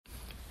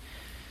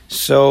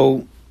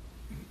So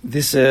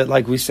this,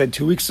 like we said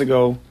 2 weeks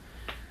ago,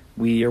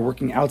 we are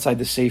working outside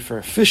the Sefer.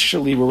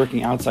 Officially, we're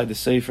working outside the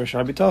Sefer,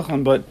 Shaar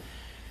HaBitachon, but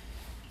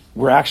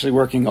we're actually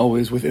working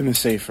always within the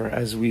Sefer,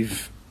 as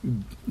we've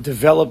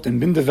developed and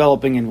been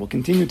developing and will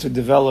continue to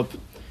develop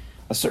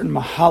a certain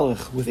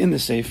mahalach within the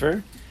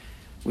Sefer,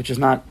 which is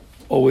not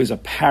always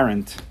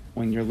apparent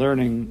when you're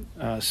learning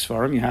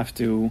Sfarim. You have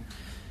to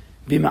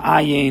be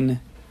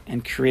ma'ayin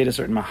and create a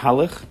certain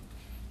mahalach,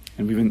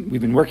 and we've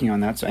been working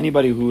on that. So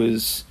anybody who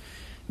has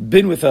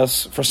been with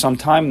us for some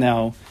time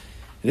now,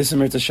 this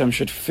Amir Hashem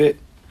should fit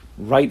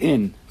right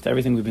in to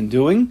everything we've been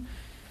doing,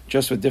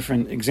 just with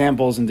different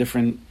examples and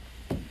different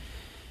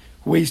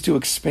ways to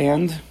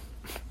expand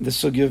the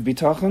sugya of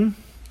bitachon.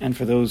 And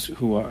for those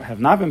who have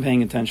not been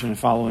paying attention and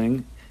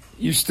following,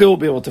 you still will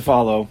be able to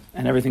follow,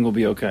 and everything will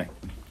be okay.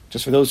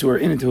 Just for those who are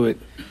into it,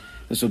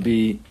 this will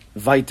be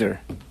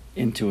weiter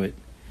into it.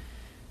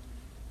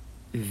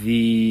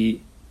 The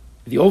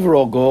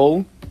overall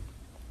goal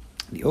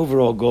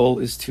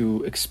is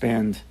to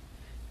expand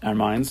our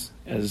minds,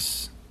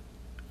 as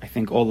I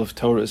think all of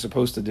Torah is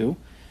supposed to do.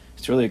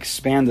 It's to really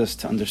expand us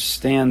to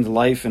understand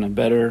life in a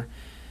better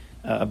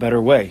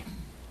way.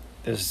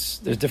 There's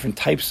different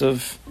types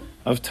of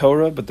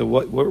Torah, but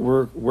what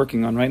we're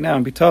working on right now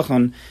in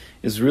Bitachon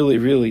is really,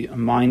 really a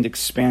mind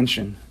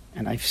expansion.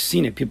 And I've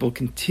seen it. People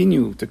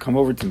continue to come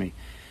over to me,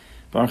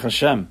 Baruch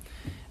Hashem,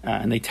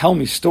 and they tell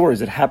me stories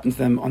that happen to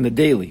them on the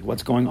daily.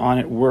 What's going on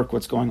at work,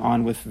 what's going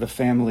on with the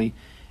family,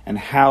 and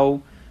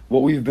how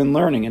what we've been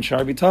learning in Shaar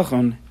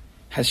HaBitachon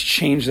has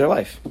changed their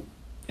life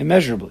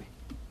immeasurably.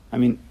 I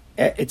mean,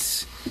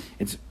 it's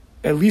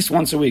at least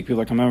once a week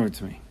people are coming over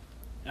to me.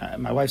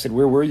 My wife said,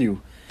 "Where were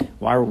you?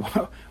 Why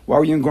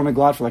were you in Gourmet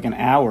Glad for like an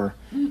hour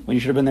when you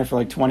should have been there for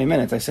like 20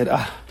 minutes?" I said,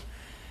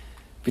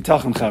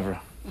 Bitachon Chavra.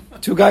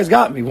 2 guys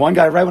got me. One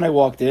guy right when I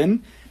walked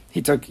in,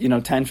 he took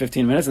 10,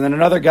 15 minutes, and then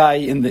another guy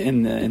in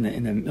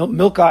the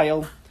milk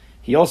aisle,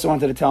 he also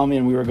wanted to tell me,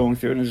 and we were going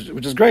through it,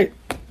 which is great.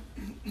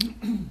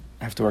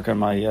 I have to work on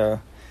my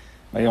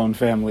own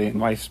family and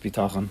wife's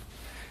bitachon.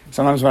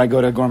 Sometimes when I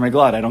go to Gourmet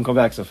Glad, I don't go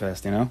back so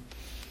fast,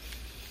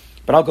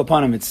 But I'll go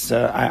upon him. It's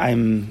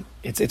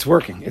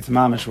working. It's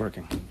mamish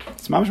working.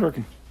 It's mamish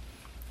working.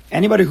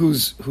 Anybody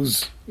who's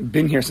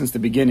been here since the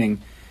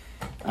beginning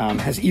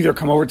has either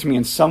come over to me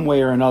in some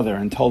way or another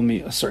and told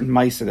me a certain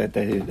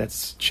ma'aseh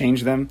that's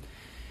changed them.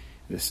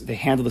 They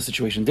handle the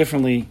situation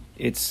differently.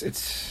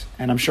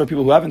 And I'm sure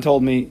people who haven't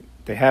told me,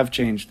 they have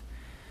changed.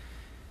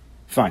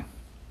 Fine.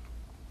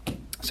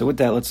 So with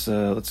that, let's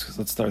start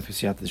with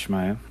Siyata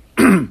D'Shmaya.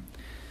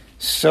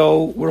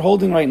 So we're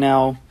holding right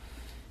now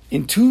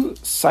in 2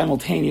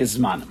 simultaneous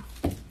zmanim.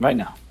 Right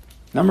now,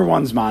 number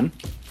 1 zman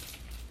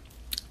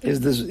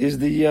is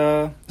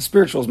the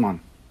spiritual zman.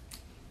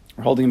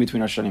 We're holding in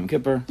between Rosh Hashanah and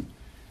Kippur,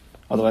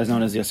 otherwise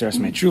known as the Aseret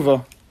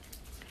Tshuva.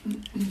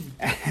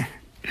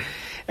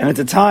 And it's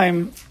a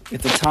time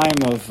of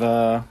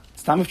tshuva.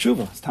 It's time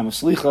of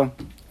slicha,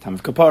 time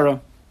of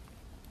kapara.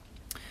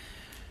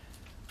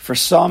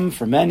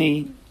 For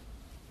many,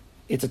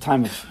 it's a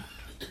time of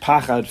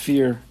pachad,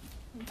 fear,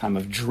 time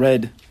of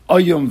dread,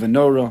 oyum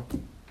v'nora.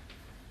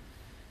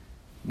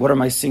 What are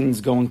my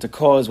sins going to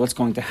cause? What's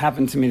going to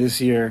happen to me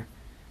this year?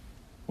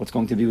 What's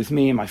going to be with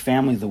me, my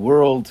family, the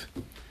world?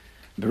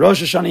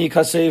 B'Rosh Hashanah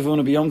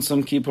yikasevun, b'Yom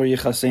Tzom Kippur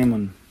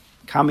yichasemun.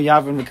 Kama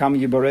yavon v'kama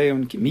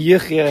yibareun, mi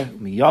yichye,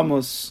 mi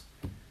yamus,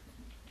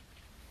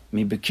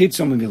 mi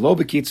bekitzo, mi lo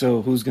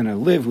bekitzo. Who's going to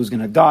live? Who's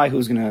going to die?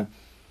 Who's going to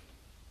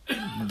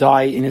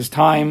die in his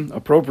time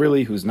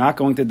appropriately? Who's not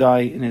going to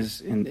die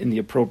in the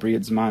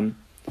appropriate zman?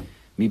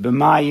 Mi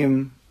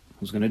b'mayim.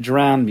 Who's going to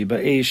drown? Mi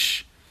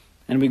ba'esh.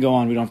 And we go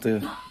on. We don't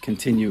have to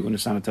continue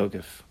Unusana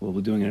Tokef. We'll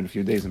be doing it in a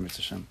few days in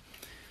Mitzvah Hashem.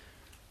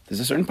 There's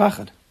a certain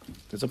pachad.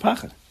 There's a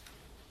pachad.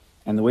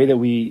 And the way that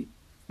we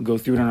go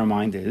through it in our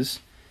mind is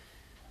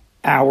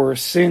our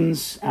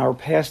sins, our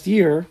past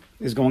year,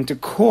 is going to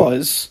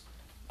cause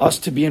us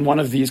to be in one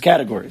of these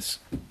categories.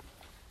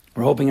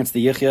 We're hoping it's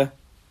the yichya.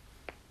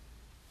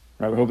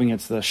 Right? We're hoping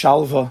it's the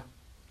shalva,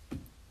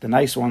 the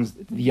nice ones,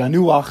 the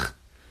yanuach,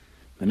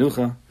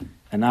 menucha,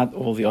 and not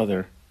all the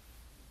other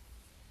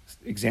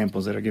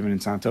examples that are given in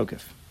San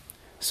Tokef.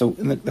 So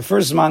in the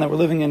first zman that we're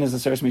living in is the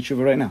Seres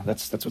Tshuva right now.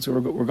 That's what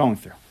we're going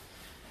through.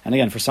 And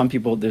again, for some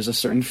people, there's a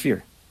certain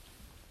fear.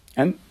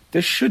 And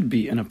there should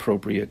be an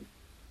appropriate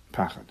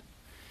pachad.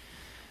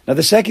 Now,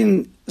 the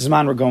second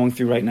zman we're going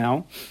through right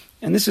now,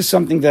 and this is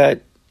something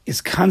that is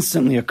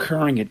constantly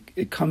occurring.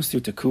 It comes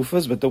through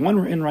tekufas, but the one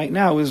we're in right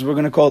now is, we're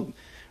going to call it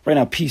right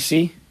now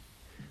PC,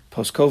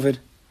 post-COVID.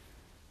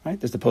 Right?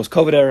 There's the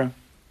post-COVID era.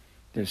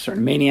 There's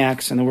certain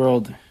maniacs in the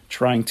world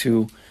trying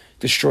to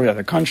destroy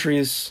other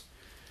countries.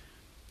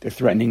 They're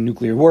threatening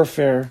nuclear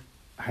warfare.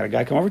 I had a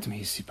guy come over to me.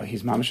 He's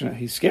mamish.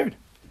 He's scared.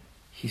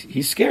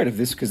 He's scared of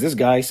this because this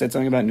guy said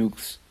something about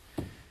nukes,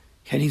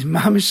 and he's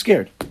mamish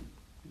scared.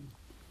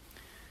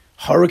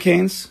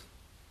 Hurricanes,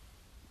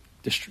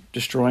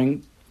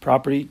 destroying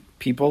property,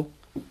 people,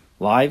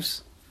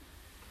 lives,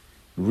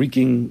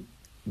 wreaking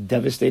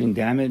devastating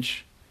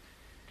damage,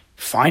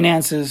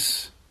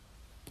 finances,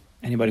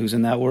 Anybody who's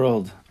in that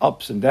world,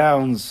 ups and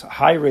downs,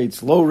 high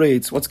rates, low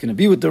rates, what's going to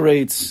be with the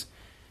rates,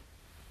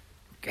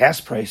 gas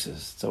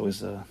prices, it's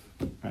always,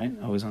 right,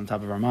 always on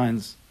top of our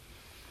minds.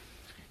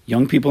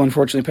 Young people,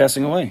 unfortunately,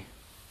 passing away.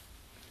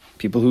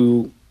 People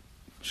who,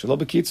 shalom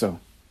bekitzo.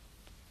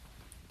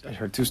 I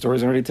heard 2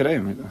 stories already today,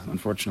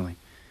 unfortunately.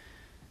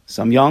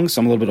 Some young,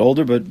 some a little bit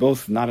older, but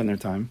both not in their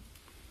time.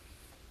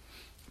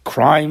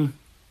 Crime.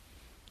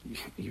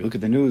 You look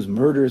at the news,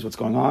 murders, what's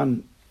going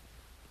on,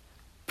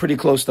 pretty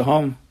close to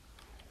home.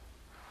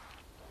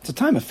 It's a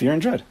time of fear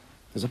and dread.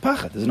 There's a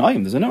pachad, there's an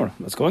ayim, there's a nora.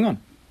 What's going on?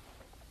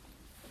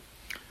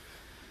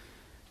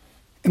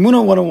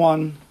 Emunah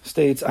 101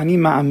 states, Ani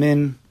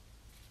ma'amin,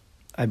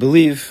 I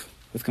believe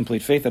with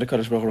complete faith that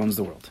HaKadosh Baruch Hu runs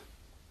the world.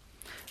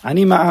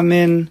 Ani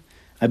ma'amin,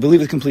 I believe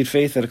with complete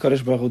faith that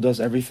HaKadosh Baruch Hu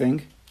does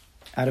everything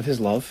out of His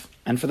love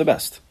and for the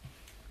best.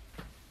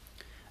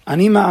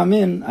 Ani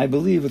ma'amin, I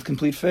believe with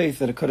complete faith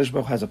that HaKadosh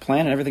Baruch Hu has a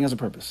plan and everything has a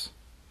purpose.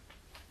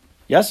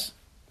 Yes?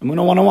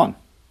 Emunah 101.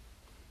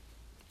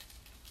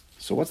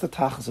 So what's the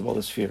tachlis of all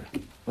this fear?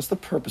 What's the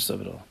purpose of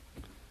it all?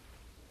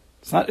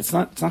 It's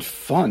not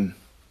fun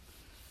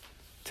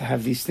to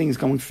have these things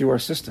going through our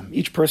system.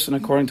 Each person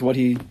according to what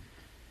he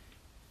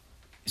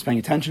is paying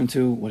attention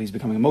to, what he's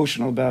becoming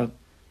emotional about.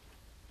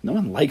 No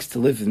one likes to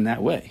live in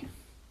that way.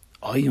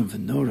 Ayim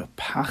v'nora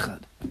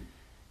pachad.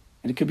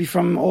 And it could be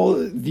from all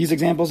these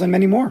examples and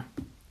many more.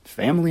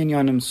 Family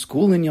inyanim,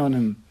 school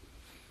inyanim,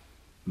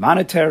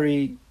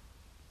 monetary.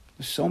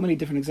 There's so many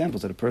different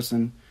examples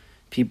that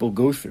people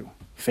go through.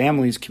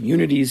 Families,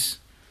 communities,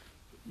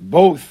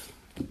 both.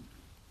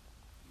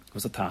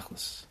 What's the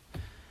tachlis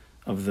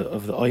of the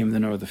ayim, the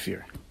nor, the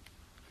fear?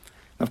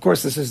 And of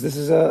course, this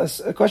is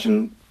a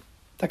question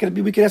that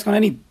we could ask on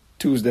any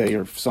Tuesday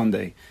or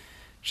Sunday.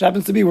 Which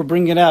happens to be we're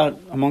bringing it out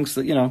amongst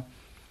the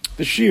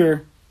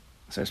shir,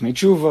 Sesmei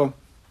Tshuva.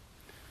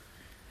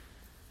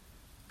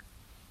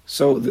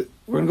 So we're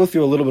going to go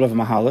through a little bit of a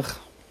mahalach.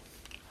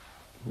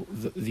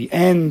 The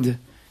end,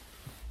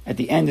 at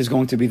the end is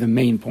going to be the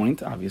main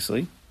point,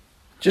 obviously.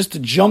 Just to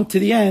jump to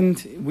the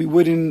end, it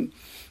wouldn't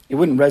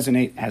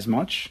resonate as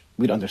much.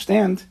 We'd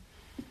understand,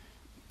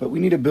 but we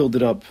need to build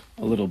it up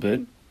a little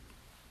bit.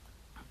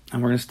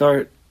 And we're going to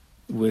start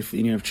with the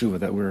union of tshuva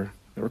that we're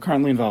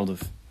currently involved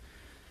with.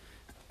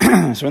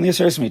 So in the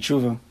Sesmei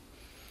Tshuva,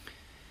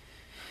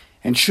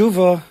 and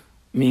tshuva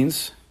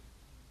means,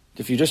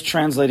 if you just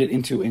translate it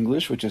into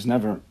English, which is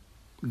never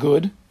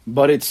good,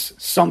 but it's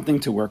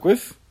something to work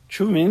with,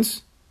 tshuva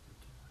means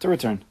to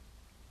return.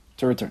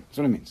 To return. That's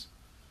what it means.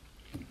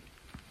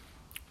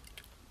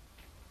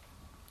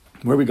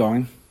 Where are we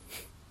going?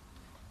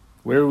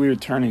 Where are we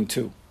returning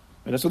to?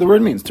 That's what the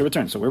word means, to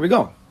return. So where are we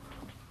going?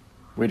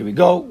 Where do we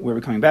go? Where are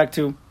we coming back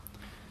to?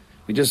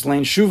 We just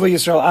learned Shuva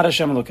Yisrael Ad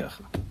Hashem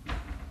Elokecha.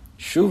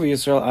 Shuva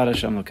Yisrael Ad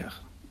Hashem Elokecha.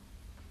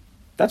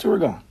 That's where we're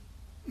going.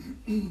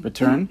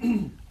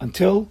 Return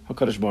until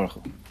HaKadosh Baruch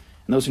Hu. And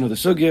those who know the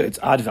sugya, it's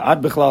Ad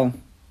V'Ad Bichlal,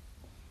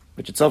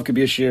 which itself could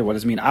be a shir. What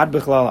does it mean? Ad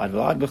Bichlal, Ad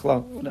V'Ad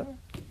Bichlal, whatever.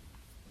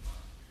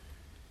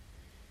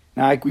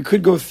 Now, we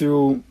could go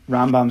through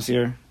Rambams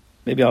here.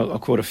 Maybe I'll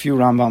quote a few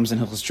Rambams in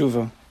Hilchos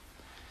Tshuva.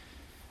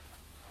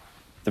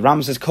 The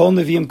Rambam says, Kol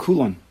Nevi'im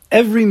Kulon.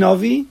 Every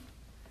Navi,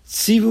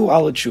 Tzivu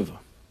Ala Tshuva.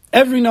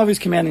 Every Navi is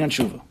commanding on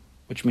Tshuva,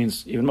 which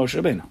means even Moshe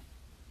Rabbeinu.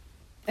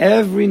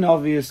 Every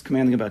Navi is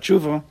commanding about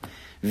Tshuva.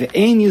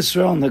 Ve'ein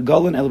Yisrael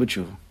Nagalan El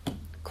B'Tshuva.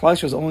 Klal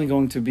Yisrael is only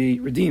going to be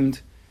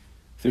redeemed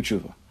through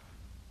Tshuva.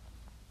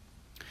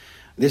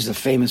 This is a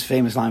famous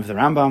line of the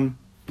Rambam.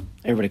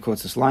 Everybody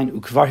quotes this line.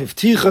 Ukvar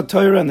Hifticha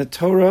Torah, and the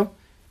Torah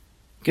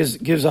gives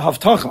a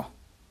haftacha,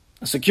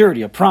 a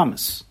security, a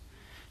promise.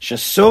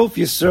 Shesof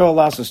Yisrael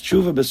Lasos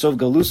Tshuva Besov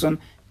Galusan.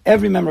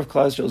 Every member of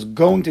Klal Yisrael is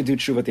going to do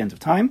Tshuva at the end of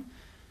time.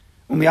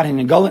 Umiyad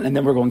Nagalan, and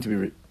then we're going to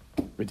be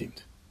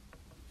redeemed.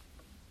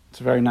 It's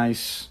a very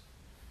nice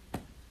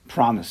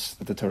promise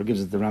that the Torah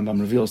gives, that the Rambam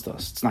reveals to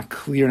us. It's not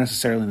clear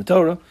necessarily in the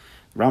Torah.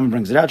 The Rambam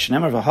brings it out.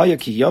 Shneimar v'haya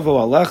ki yavo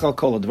alecha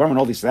kol advar, when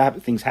all these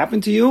things happen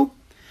to you,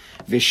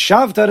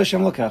 v'shavta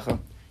Hashem lokecha,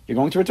 you're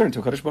going to return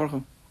to HaKadosh Baruch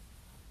Hu.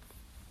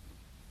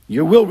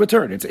 You will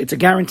return. It's a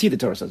guarantee, the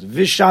Torah says.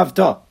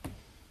 V'shavta.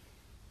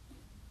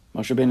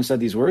 Moshe Rabbeinu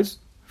said these words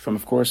from,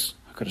 of course,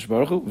 HaKadosh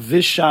Baruch Hu.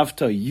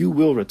 V'shavta, you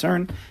will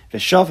return.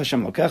 V'shav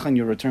Hashem lokecha, and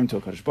you return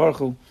to HaKadosh Baruch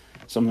Hu.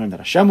 Some learn that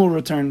Hashem will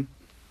return.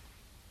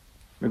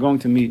 We're going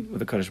to meet with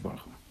the Kadosh Baruch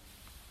Hu.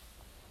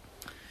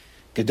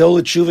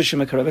 Gedol tshuva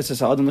shemekaravetz es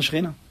ha'adam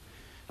l'shechina.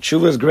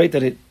 Tshuva is great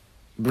that it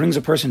brings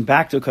a person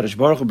back to Kadosh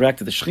Baruch Hu, back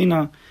to the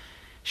Shechina.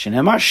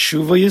 Shenemar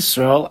shuva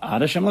Yisrael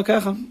ad Hashem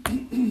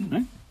l'kecha.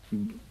 Right?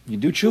 You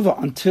do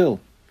tshuva until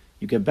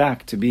you get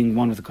back to being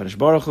one with the Kadosh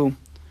Baruch Hu.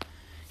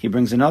 He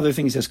brings another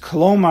thing. He says,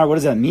 Kolomar, what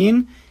does that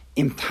mean?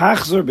 Im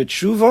tachzor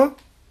b'tshuva,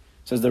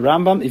 says the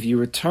Rambam, if you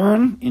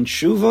return in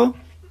tshuva,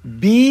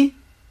 be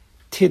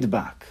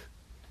tidbak.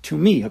 To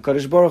me,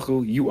 HaKadosh Baruch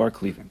Hu, you are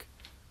cleaving.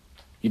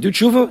 You do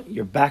tshuva,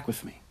 you're back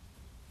with me.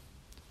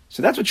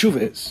 So that's what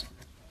tshuva is.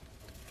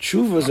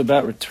 Tshuva is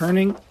about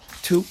returning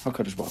to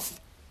HaKadosh Baruch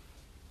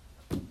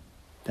Hu.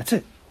 That's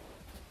it.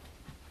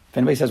 If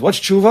anybody says, what's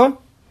tshuva?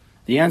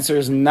 The answer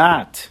is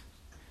not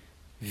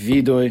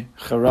vidoy,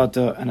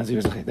 charata, and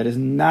azivas achet. That is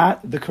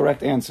not the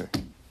correct answer.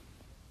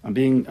 We're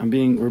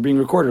being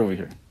recorded over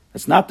here.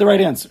 That's not the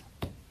right answer.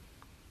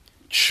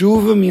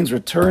 Tshuva means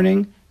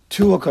returning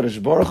to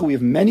HaKadosh Baruch Hu. We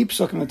have many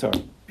psukim in the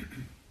Torah.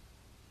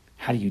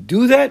 How do you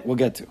do that? We'll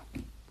get to.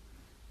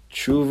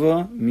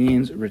 Tshuva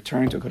means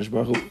returning to HaKadosh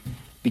Baruch Hu.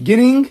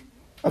 Beginning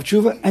of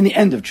tshuva and the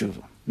end of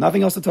tshuva.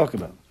 Nothing else to talk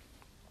about.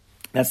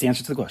 That's the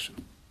answer to the question.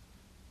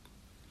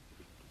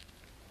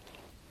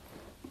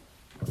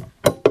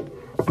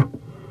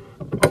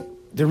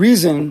 The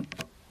reason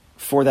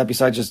for that,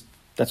 besides just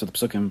that's what the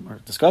psukim are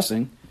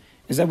discussing,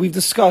 is that we've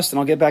discussed, and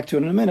I'll get back to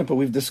it in a minute, but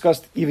we've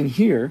discussed even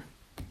here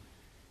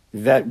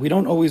that we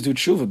don't always do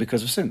tshuva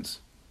because of sins.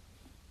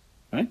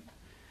 Right?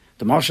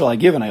 The mashal I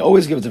give, and I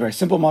always give, it's a very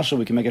simple mashal.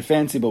 We can make it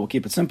fancy, but we'll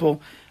keep it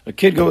simple. A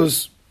kid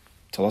goes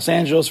to Los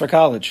Angeles for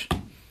college,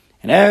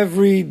 and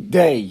every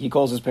day he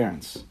calls his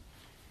parents.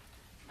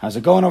 How's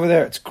it going over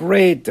there? It's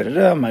great.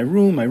 Da-da-da. My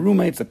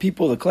roommates, the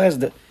people, the class.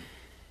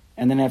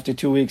 And then after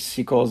 2 weeks,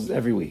 he calls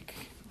every week.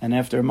 And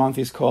after a month,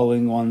 he's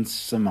calling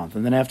once a month.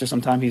 And then after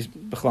some time, he's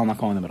b'chlal not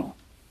calling them at all.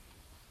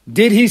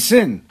 Did he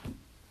sin?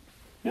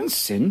 He didn't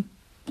sin.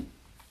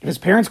 If his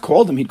parents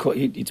called him,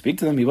 he'd speak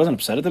to them. He wasn't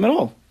upset at them at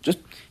all. Just,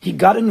 he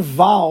got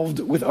involved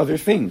with other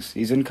things.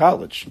 He's in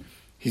college.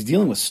 He's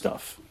dealing with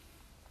stuff.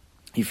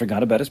 He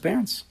forgot about his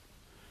parents.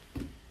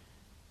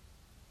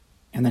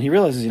 And then he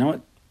realizes, you know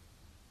what?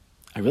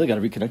 I really got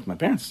to reconnect with my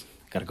parents.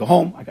 I got to go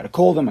home. I got to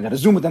call them. I got to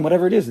Zoom with them.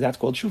 Whatever it is, that's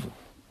called tshuva.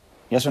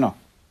 Yes or no?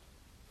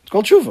 It's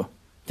called tshuva.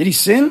 Did he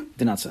sin?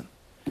 Did not sin.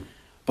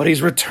 But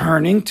he's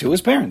returning to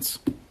his parents.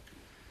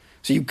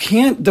 So you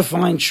can't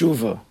define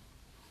tshuva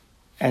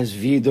as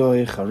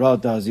vidoy,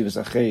 charata,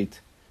 zivas achet.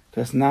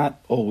 That's not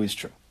always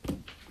true.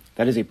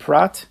 That is a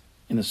prat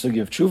in the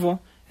sugya of tshuva.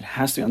 It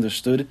has to be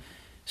understood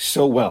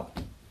so well.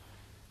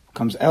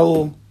 Comes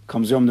El,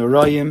 comes Yom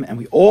Norayim, and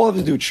we all have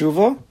to do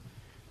tshuva.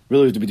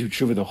 Really, we have to do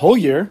tshuva the whole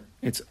year.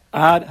 It's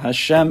ad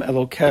Hashem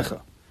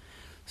Elokecha.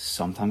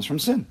 Sometimes from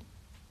sin.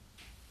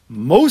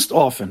 Most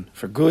often,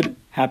 for good,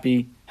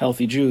 happy,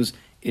 healthy Jews,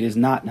 it is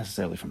not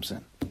necessarily from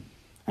sin.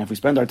 And if we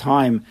spend our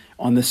time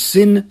on the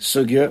sin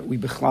sugya, we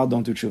bichlal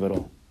don't do tshuva at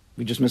all.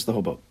 We just miss the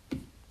whole boat.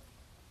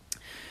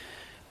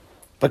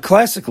 But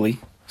classically,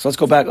 so let's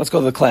go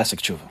to the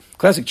classic tshuva.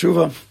 Classic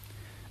tshuva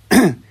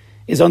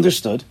is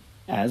understood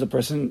as a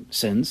person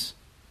sins,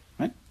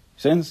 right?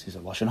 Sins, he's a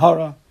lashon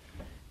hara,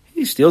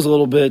 he steals a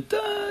little bit,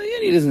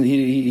 he doesn't.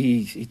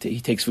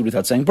 He takes food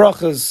without saying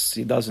brachas,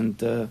 he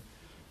doesn't,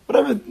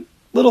 whatever,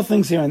 little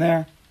things here and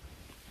there.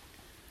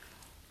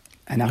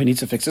 And now he needs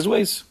to fix his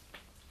ways.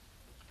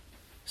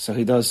 So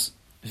he does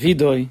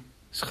vidoy,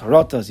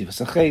 scharata,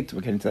 zivas achet.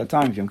 We're getting to that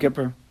time, Yom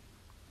Kippur.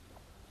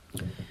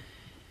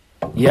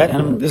 Yet,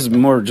 and this is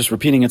more just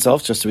repeating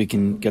itself, just so we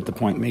can get the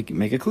point, make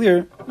it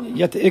clear.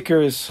 Yet the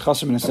ikar is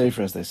chasam in a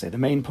sefer, as they say. The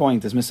main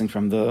point is missing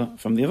from the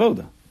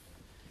avoda.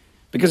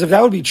 Because if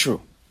that would be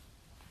true,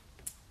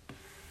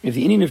 if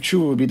the inyan of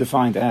tshuva would be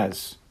defined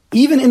as,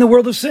 even in the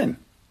world of sin,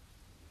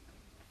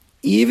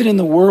 even in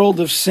the world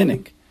of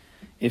sinning,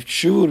 if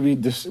tshuva would be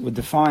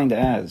defined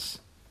as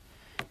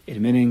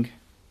admitting,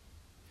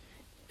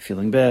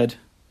 feeling bad,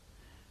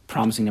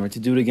 promising never to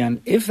do it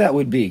again, if that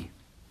would be,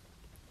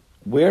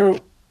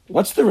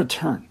 what's the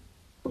return?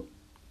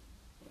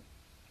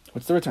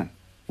 What's the return?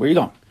 Where are you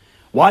going?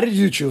 Why did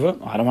you do tshuva?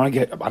 I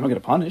don't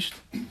get punished.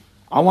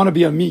 I want to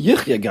be a mi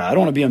yichya guy. I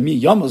don't want to be a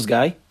mi yamos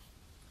guy.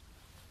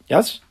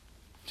 Yes?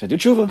 So I do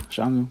tshuva.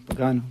 Shanu,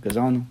 paganu,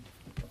 gazanu.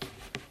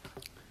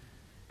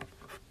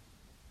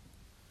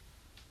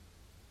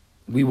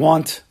 We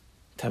want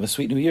to have a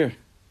sweet new year.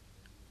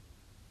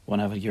 We want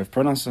to have a year of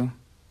pranasa,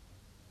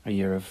 a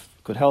year of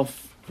good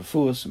health,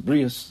 refuas, and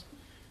brias.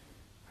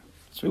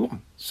 That's what we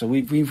want. So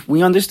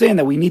we understand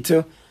that we need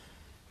to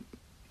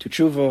do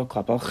tshuva,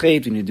 klap al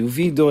chet, we need to do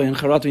vidoy and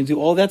charat, we need to do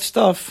all that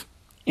stuff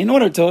in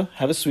order to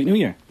have a sweet new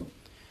year.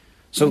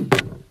 So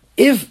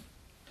if,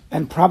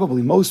 and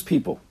probably most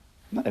people,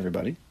 not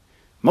everybody,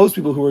 most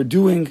people who are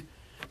doing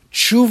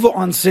tshuva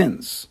on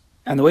sins,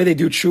 and the way they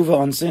do tshuva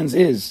on sins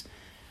is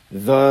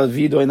the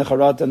vidoy and the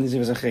charat and the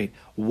zivas achet.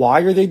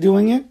 Why are they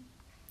doing it?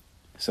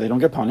 So they don't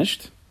get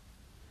punished,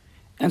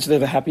 and so they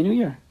have a happy new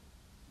year,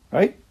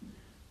 right?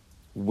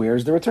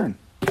 Where's the return?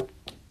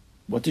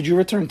 What did you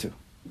return to?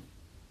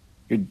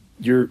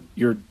 You're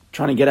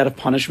trying to get out of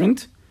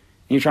punishment, and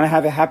you're trying to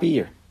have a happy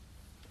year.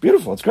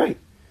 Beautiful, it's great.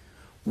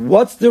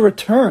 What's the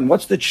return?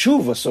 What's the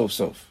tshuva,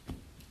 sof?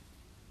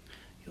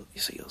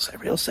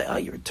 You'll say, oh,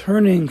 you're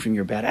turning from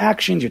your bad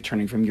actions, you're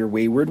turning from your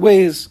wayward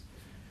ways.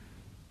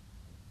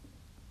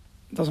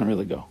 It doesn't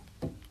really go.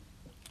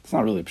 It's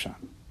not really a pshat.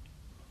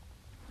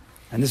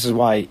 And this is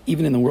why,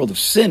 even in the world of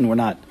sin, we're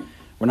not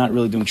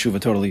really doing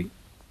tshuva totally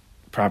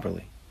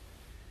properly.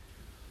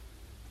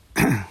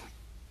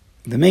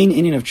 The main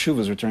inyan of tshuva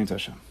is returning to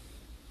Hashem.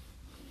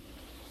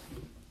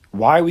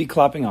 Why are we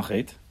clapping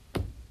achet?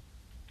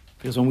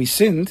 Because when we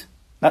sinned,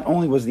 not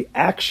only was the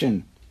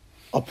action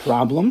a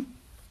problem,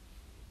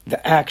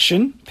 the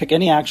action, pick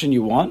any action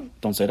you want,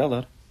 don't say it out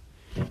loud.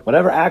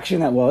 whatever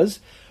action that was,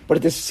 but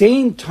at the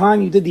same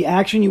time you did the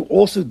action, you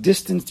also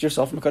distanced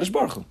yourself from HaKadosh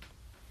Baruch Hu.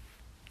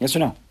 Yes or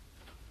no?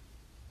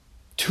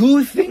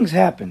 Two things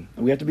happen.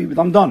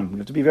 I'm done. We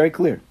have to be very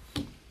clear.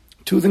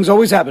 Two things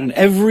always happen in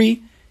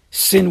every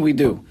sin we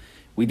do.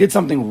 We did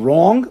something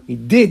wrong. We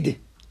did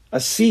a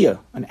siyah,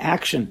 an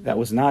action that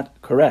was not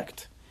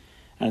correct.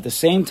 And at the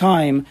same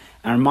time,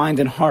 our mind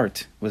and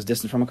heart was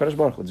distant from HaKadosh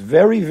Baruch Hu. It's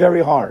very,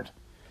 very hard.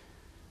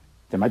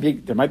 There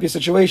might be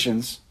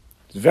situations,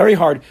 it's very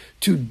hard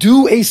to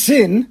do a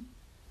sin,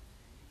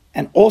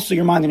 and also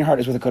your mind and your heart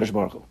is with HaKadosh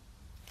Baruch Hu.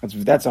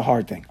 That's a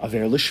hard thing.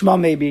 Aver lishma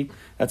maybe.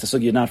 That's a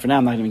sugya not for now.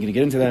 I'm not even going to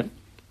get into that.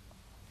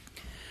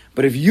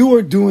 But if you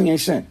are doing a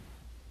sin,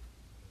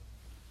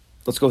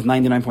 let's go with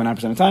 99.9%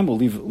 of the time. We'll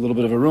leave a little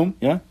bit of a room,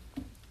 yeah?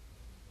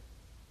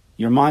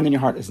 Your mind and your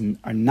heart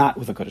are not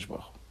with HaKadosh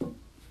Baruch Hu.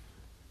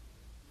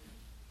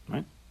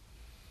 Right?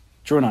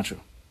 True or not true?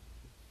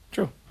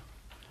 True.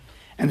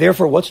 And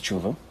therefore, what's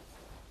tshuva?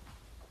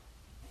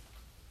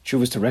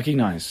 Tshuva is to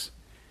recognize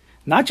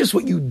not just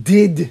what you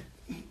did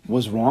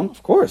was wrong,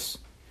 of course.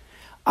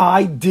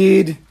 I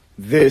did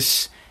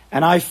this,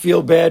 and I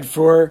feel bad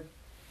for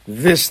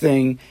this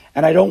thing,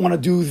 and I don't want to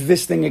do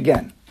this thing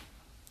again.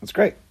 That's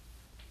great.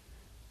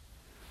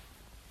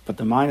 But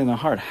the mind and the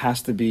heart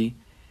has to be,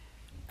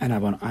 and I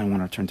want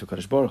to turn to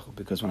Kadosh Baruch Hu,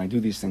 because when I do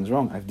these things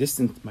wrong, I've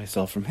distanced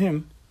myself from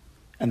Him,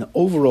 and the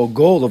overall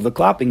goal of the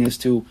clapping is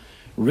to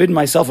rid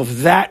myself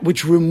of that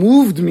which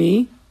removed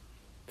me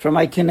from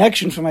my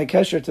connection, from my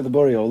kesher to the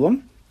Borei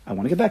Olam. I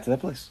want to get back to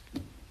that place.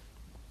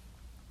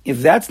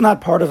 If that's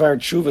not part of our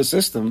tshuva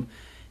system,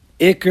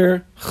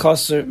 Iker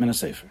Chaser Min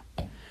HaSefer.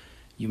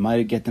 You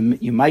might get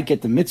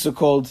the mitzvah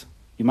called,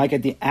 you might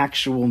get the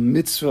actual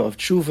mitzvah of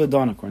tshuva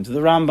done according to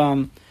the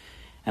Rambam,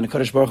 and the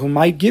Kadosh Baruch Hu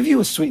might give you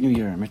a sweet new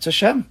year, Mitzvah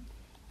Hashem.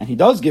 And He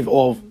does give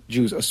all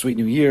Jews a sweet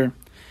new year,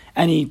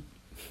 and He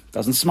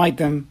doesn't smite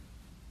them.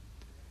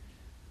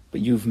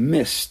 But you've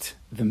missed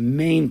the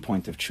main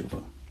point of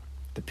tshuva,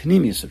 the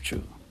panemius of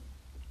tshuva,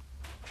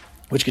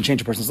 which can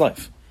change a person's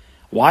life.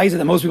 Why is it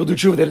that most people do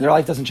tshuva, their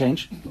life doesn't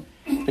change?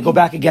 They go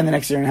back again the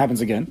next year and it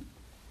happens again.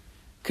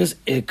 Because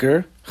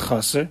Iker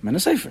Chaser Min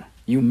HaSefer.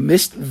 You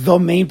missed the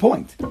main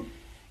point.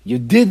 You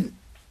did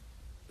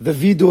the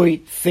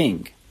vidui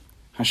thing.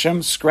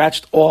 Hashem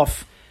scratched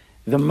off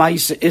the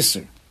Maisa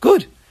Isser.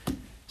 Good.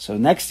 So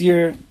next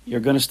year, you're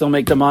going to still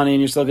make the money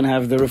and you're still going to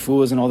have the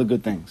refuahs and all the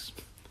good things.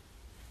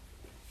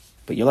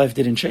 But your life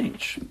didn't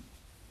change.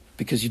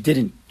 Because you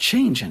didn't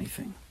change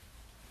anything.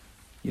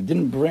 You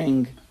didn't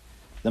bring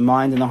the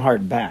mind and the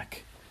heart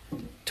back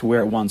to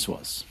where it once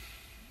was.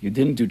 You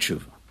didn't do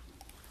tshuva.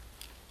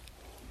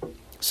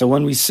 So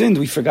when we sinned,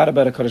 we forgot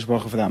about HaKadosh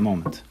Baruch Hu for that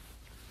moment.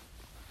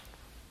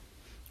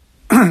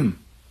 And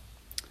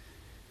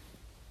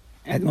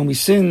when we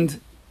sinned,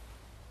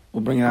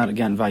 we'll bring it out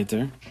again,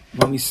 weiter.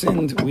 When we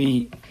sinned,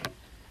 we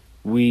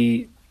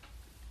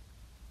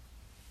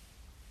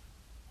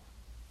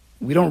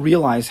don't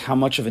realize how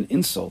much of an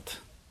insult.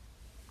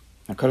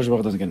 Now, HaKadosh Baruch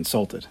Hu doesn't get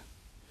insulted.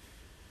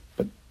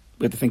 But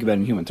we have to think about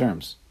it in human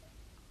terms.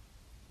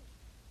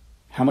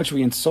 How much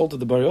we insulted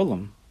the Borei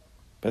Olam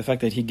by the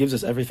fact that He gives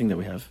us everything that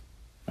we have.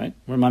 Right?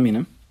 We're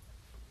maminim.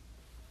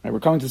 Right? We're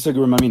coming to the Suga,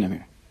 we're maminim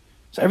here.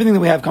 So everything that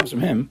we have comes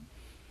from Him,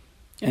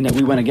 and that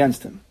we went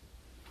against Him.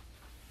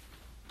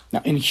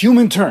 Now, in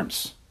human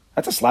terms,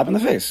 that's a slap in the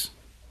face.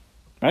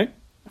 Right?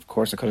 Of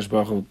course, HaKadosh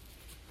Baruch Hu,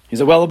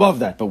 He's well above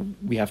that, but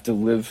we have to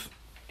live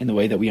in the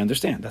way that we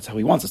understand. That's how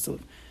He wants us to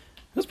live.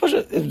 Let's push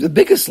the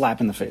biggest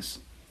slap in the face.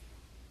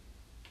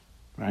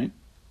 Right?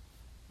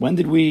 When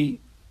did we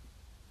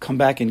come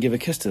back and give a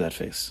kiss to that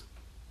face?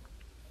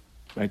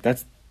 Right?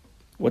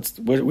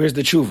 Where's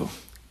the tshuva?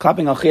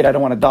 Clapping al khir, I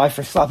don't want to die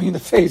for slapping in the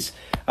face.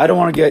 I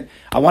want to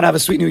have a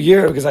sweet new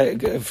year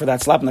for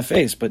that slap in the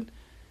face. But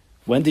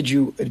when did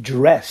you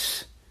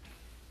address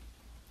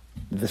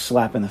the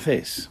slap in the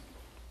face?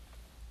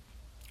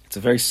 It's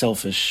a very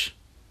selfish.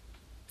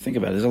 Think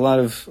about it. There's a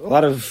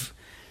lot of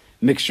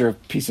mixture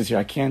of pieces here.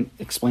 I can't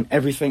explain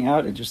everything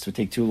out. It just would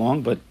take too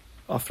long. But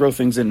I'll throw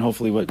things in.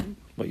 Hopefully,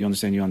 what you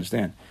understand, you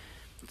understand.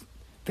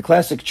 The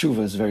classic tshuva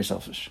is very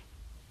selfish.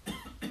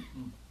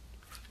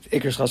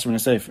 Iker Chaser Min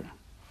HaSefer.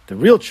 The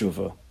real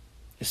tshuva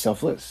is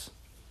selfless.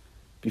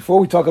 Before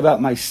we talk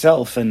about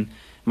myself and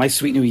my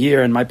sweet new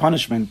year and my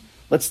punishment,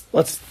 let's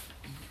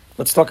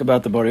talk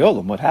about the Borei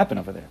Olam. What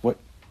happened over there?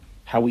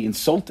 How we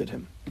insulted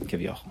Him,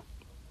 Kiviyachol.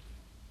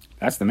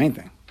 That's the main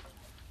thing.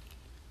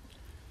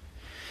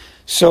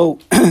 So,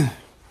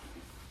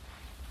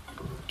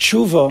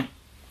 tshuva,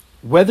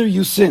 whether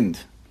you sinned,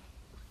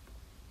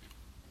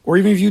 or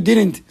even if you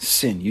didn't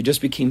sin, you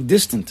just became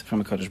distant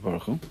from HaKadosh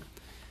Baruch Hu,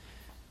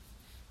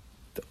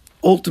 the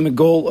ultimate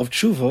goal of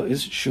tshuva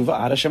is shuva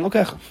ad Hashem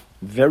lokecha.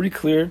 Very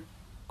clear,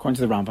 according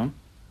to the Rambam.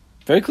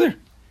 Very clear.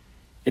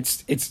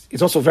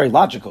 It's also very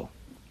logical.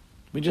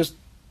 We just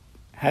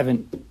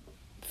haven't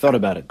thought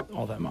about it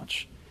all that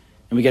much.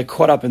 And we get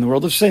caught up in the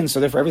world of sin, so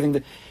therefore everything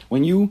that...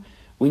 When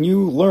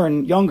you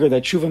learn younger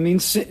that tshuva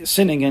means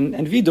sinning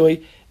and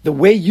vidui, the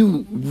way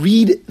you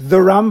read the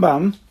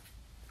Rambam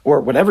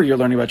or whatever you're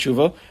learning about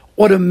tshuva,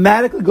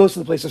 automatically goes to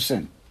the place of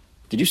sin.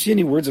 Did you see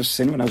any words of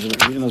sin when I was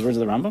reading those words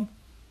of the Rambam?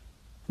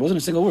 It wasn't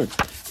a single word.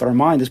 But our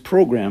mind is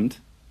programmed.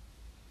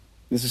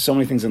 This is so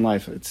many things in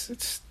life. It's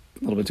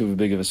a little bit too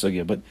big of a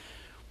sugya. But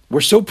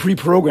we're so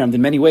pre-programmed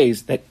in many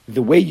ways that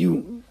the way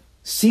you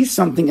see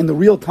something in the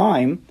real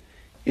time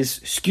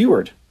is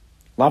skewered,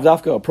 lav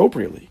dafka,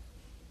 appropriately,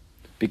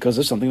 because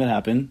of something that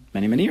happened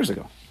many, many years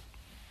ago.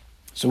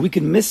 So we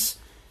can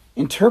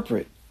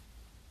misinterpret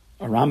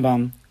a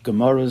Rambam,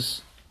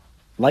 Gemara's,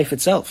 life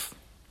itself.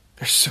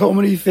 There's so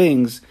many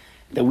things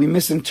that we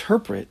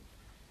misinterpret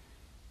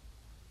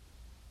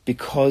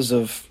because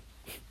of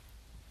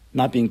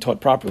not being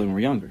taught properly when we're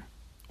younger,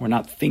 or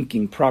not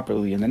thinking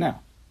properly in the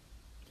now.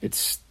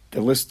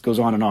 The list goes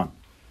on and on.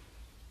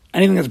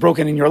 Anything that's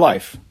broken in your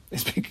life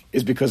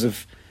is because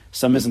of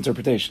some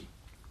misinterpretation.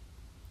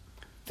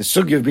 The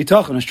sugya of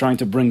bitachon is trying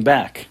to bring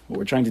back. What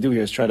we're trying to do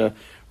here is try to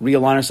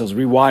realign ourselves,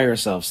 rewire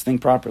ourselves,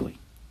 think properly.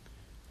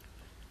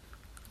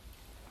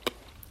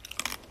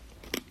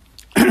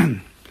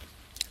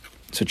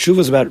 So tshuva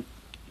is about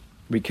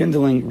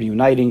rekindling,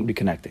 reuniting,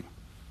 reconnecting.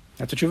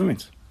 That's what tshuva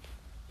means.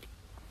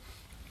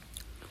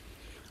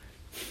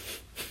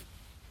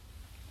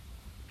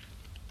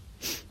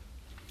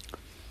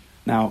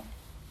 Now,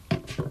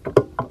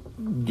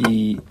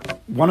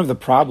 one of the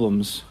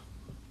problems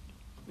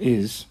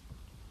is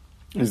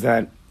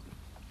that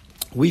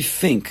we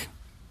think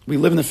we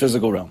live in the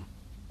physical realm.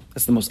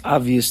 That's the most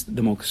obvious,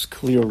 the most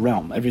clear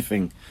realm.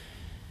 Everything,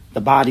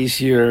 the body's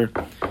here,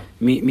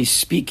 me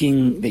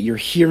speaking, that you're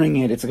hearing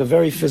it. It's like a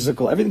very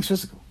physical. Everything's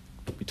physical.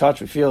 We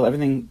touch, we feel.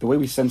 Everything. The way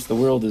we sense the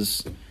world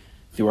is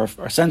through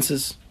our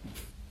senses.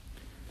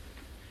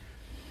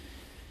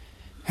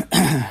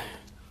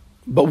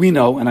 But we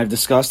know, and I've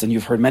discussed, and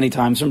you've heard many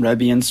times from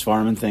Rebbe and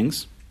Sfarim and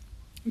things,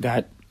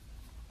 that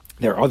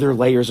there are other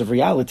layers of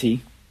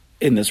reality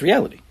in this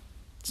reality.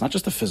 It's not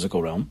just the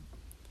physical realm.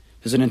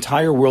 There's an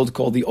entire world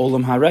called the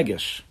Olam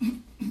HaRegesh,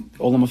 the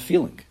Olam of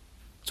feeling.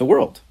 It's a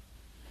world.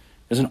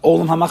 There's an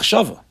Olam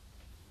HaMachshava.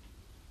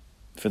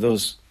 For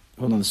those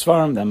who know the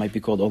Sfarim, that might be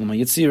called Olam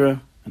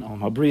HaYetzira and Olam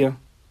HaBriya,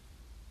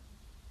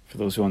 for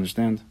those who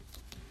understand.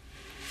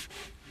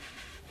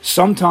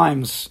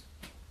 Sometimes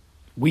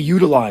we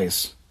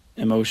utilize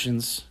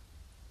emotions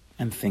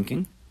and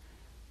thinking.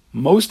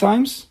 Most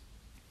times,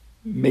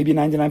 maybe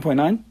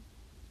 99.9,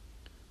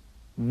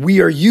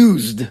 we are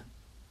used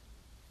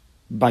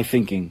by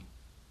thinking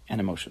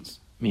and emotions.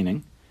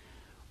 Meaning,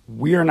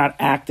 we are not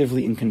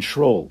actively in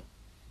control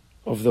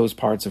of those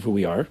parts of who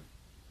we are.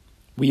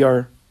 We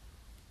are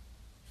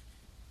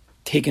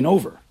taken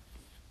over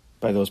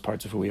by those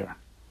parts of who we are.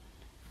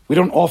 We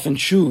don't often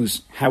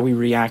choose how we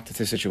react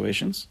to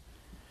situations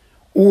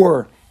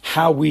or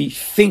how we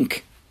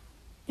think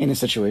in a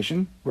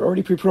situation. We're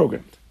already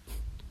pre-programmed.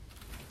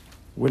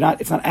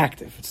 It's not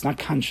active, it's not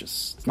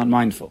conscious, it's not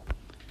mindful.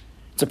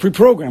 It's a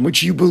pre-program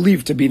which you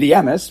believe to be the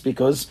emes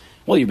because,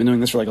 well, you've been doing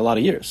this for like a lot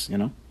of years, you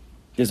know?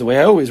 There's the way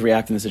I always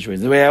react in the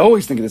situation, the way I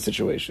always think of the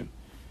situation.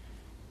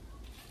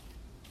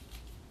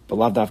 But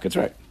lav dafka, it's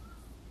right.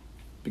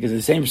 Because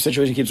the same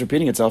situation keeps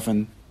repeating itself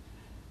and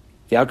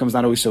the outcome's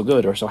not always so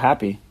good or so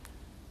happy.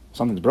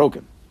 Something's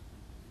broken.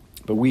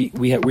 But we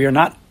are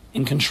not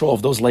in control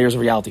of those layers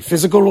of reality.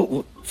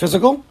 Physical,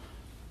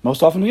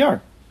 most often we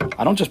are.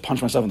 I don't just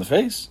punch myself in the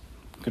face.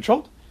 I'm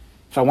controlled.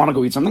 If I want to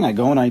go eat something, I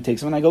go and I take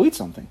something and I go eat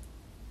something.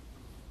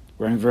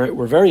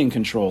 We're very in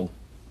control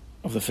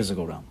of the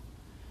physical realm.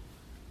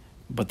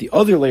 But the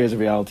other layers of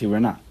reality, we're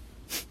not.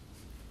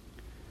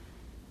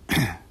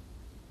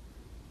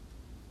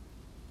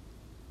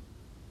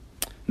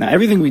 Now,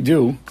 everything we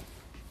do,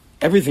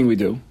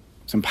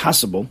 it's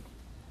impossible.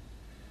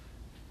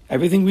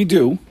 Everything we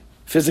do,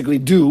 physically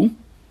do,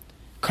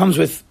 comes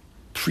with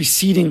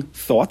preceding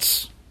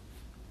thoughts.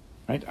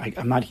 Right?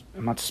 I'm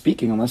not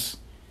speaking unless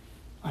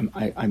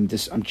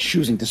I'm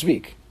choosing to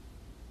speak.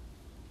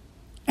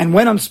 And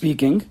when I'm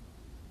speaking,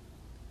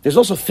 there's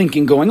also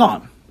thinking going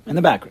on in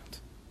the background.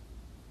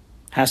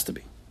 Has to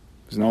be.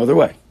 There's no other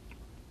way.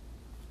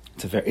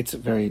 It's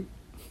very,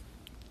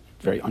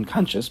 very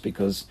unconscious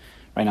because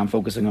right now I'm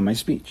focusing on my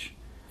speech.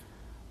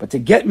 But to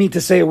get me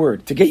to say a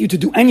word, to get you to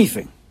do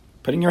anything,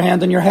 putting your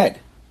hand on your head,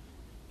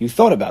 you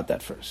thought about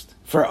that first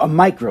for a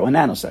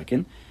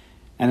nanosecond,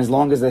 and as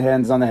long as the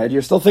hand's on the head,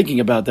 you're still thinking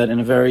about that in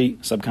a very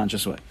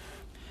subconscious way.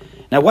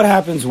 Now, what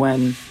happens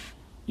when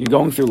you're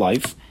going through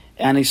life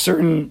and a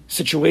certain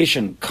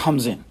situation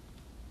comes in?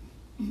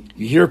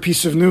 You hear a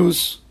piece of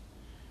news,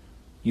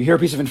 you hear a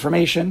piece of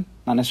information,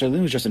 not necessarily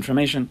news, just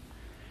information.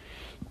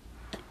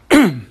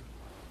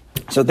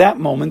 So that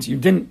moment, you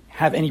didn't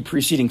have any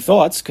preceding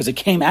thoughts because it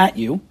came at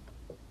you,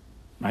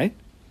 right?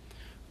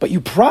 But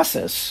you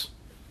process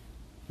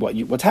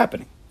what's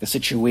happening. The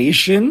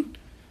situation,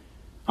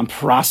 I'm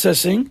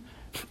processing,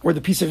 or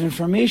the piece of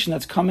information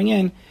that's coming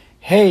in.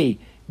 Hey,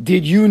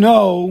 did you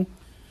know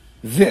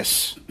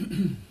this?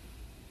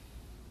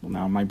 Well,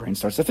 now my brain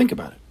starts to think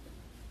about it.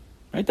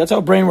 Right? That's how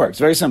a brain works.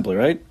 Very simply,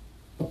 right?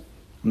 I'm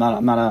not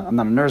a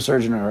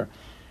neurosurgeon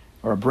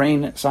or a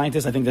brain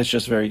scientist. I think that's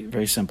just very,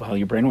 very simple how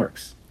your brain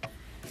works.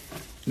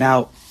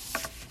 Now,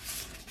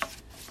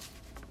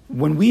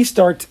 when we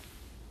start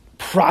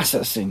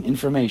processing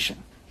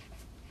information,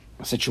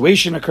 a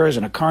situation occurs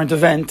in a current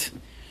event,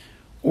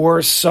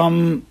 or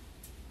something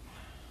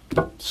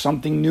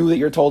new that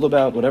you're told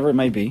about, whatever it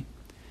might be,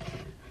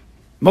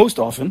 most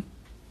often,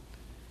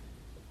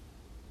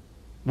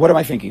 what am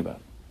I thinking about?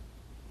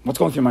 What's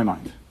going through my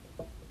mind?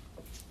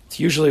 It's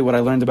usually what I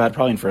learned about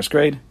probably in first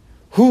grade.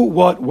 Who,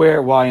 what,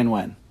 where, why, and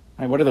when.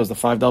 Right? What are those? The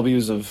 5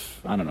 W's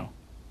of, I don't know,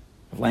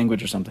 of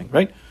language or something,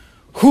 right?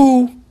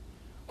 Who's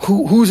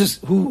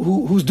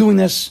doing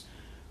this?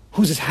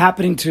 Who's this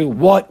happening to?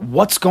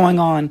 What's going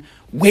on?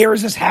 Where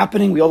is this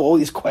happening? We have all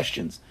these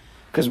questions.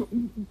 Because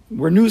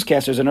we're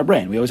newscasters in our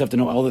brain. We always have to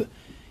know all the,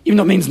 even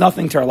though it means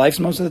nothing to our lives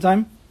most of the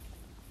time,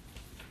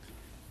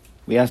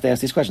 we have to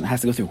ask these questions. It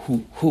has to go through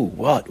who,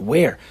 what,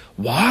 where,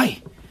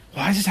 why?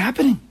 Why is this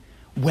happening?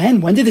 When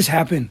did this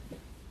happen?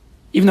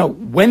 Even though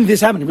when this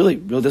happened, it really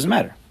doesn't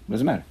matter. It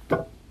doesn't matter.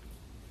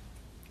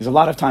 There's a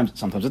lot of times,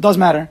 sometimes it does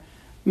matter.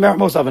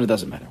 Most often it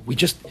doesn't matter.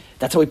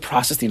 That's how we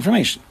process the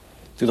information.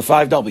 Through the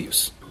 5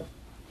 W's.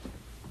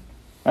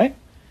 Right?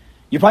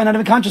 You're probably not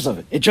even conscious of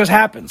it. It just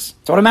happens.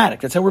 It's automatic.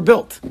 That's how we're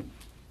built.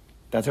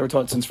 That's how we're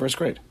taught since first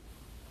grade.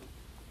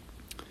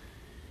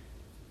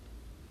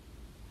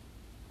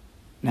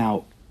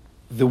 Now,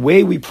 the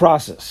way we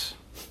process,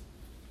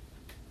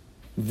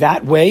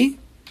 that way,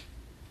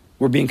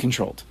 we're being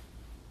controlled.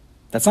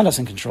 That's not us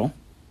in control.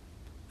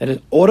 That is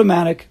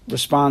automatic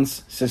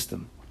response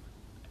system.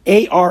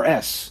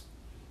 ARS.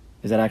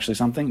 Is that actually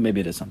something? Maybe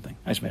it is something.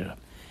 I just made it up.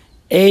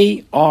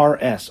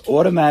 ARS,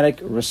 automatic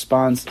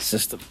response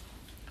system.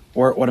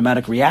 Or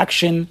automatic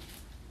reaction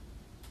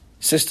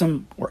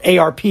system. Or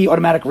ARP,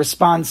 automatic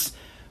response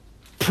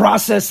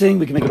processing.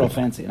 We can make it all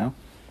fancy, you know?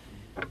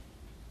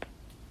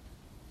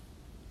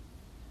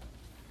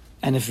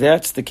 And if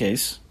that's the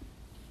case,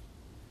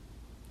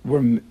 we're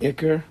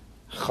Iker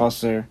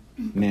Chaser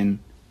Min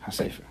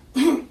HaSefer.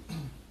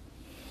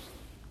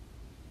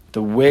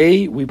 The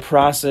way we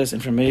process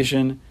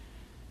information,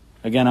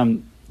 again,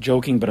 I'm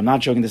joking, but I'm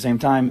not joking at the same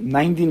time,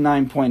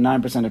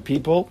 99.9% of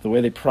people, the way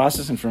they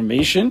process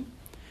information,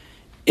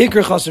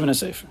 Iker Chaser Min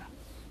HaSefer.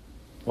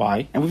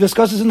 Why? And we've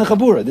discussed this in the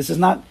Chabura. This is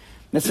not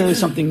necessarily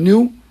something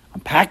new.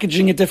 I'm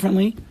packaging it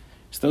differently.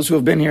 So those who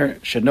have been here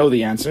should know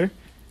the answer.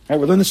 Right,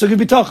 we're learning the Shaar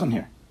HaBitachon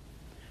here.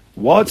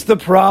 What's the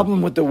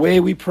problem with the way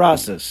we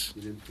process?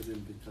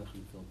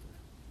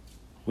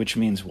 Which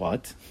means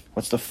what?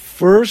 What's the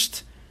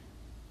first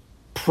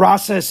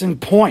processing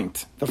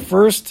point? The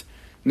first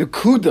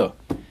nekuda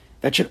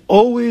that should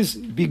always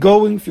be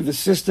going through the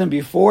system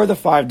before the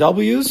 5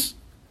 W's?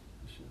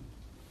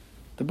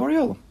 The Borei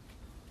Olam.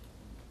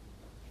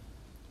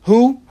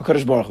 Who?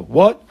 HaKadosh Baruch Hu.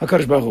 What?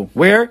 HaKadosh Baruch Hu.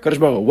 Where? HaKadosh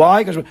Baruch Hu.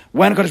 Why? HaKadosh Baruch Hu.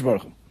 When? HaKadosh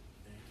Baruch Hu.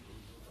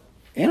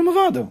 Ena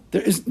Mavado.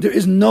 There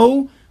is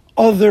no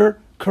other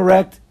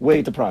correct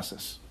way to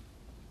process.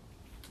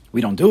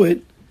 We don't do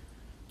it,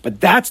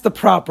 but that's the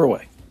proper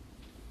way.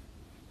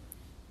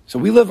 So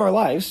we live our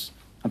lives,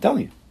 I'm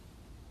telling you,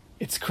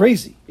 it's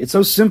crazy. It's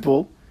so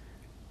simple,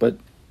 but,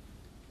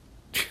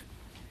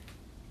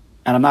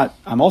 and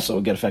I'm also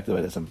get affected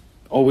by this. I'm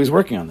always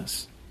working on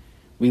this.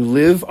 We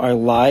live our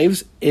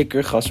lives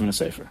Iker Chaser Min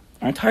HaSefer.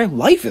 Our entire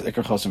life is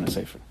Iker Chaser Min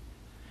HaSefer.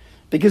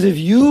 Because if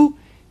you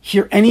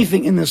hear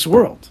anything in this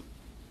world,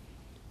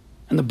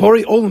 and the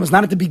Borei Olam is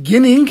not at the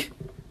beginning,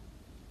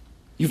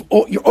 you're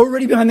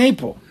already behind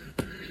April.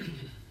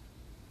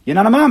 You're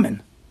not a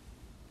mammon.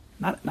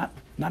 Not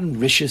in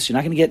rishis. You're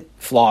not going to get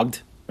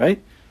flogged, right?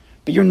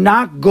 But you're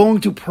not going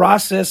to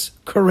process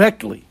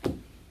correctly.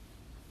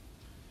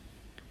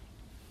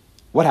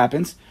 What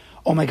happens?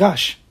 Oh my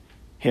gosh.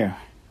 Here,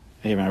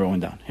 I wrote one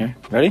down. Here,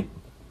 ready?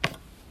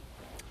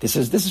 This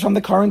is from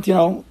the current,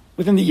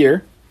 within the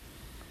year.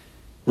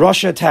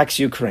 Russia attacks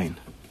Ukraine.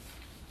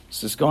 Is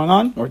this going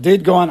on? Or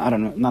did go on? I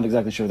don't know. I'm not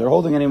exactly sure they're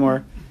holding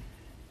anymore.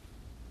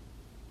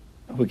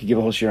 We could give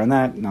a whole share on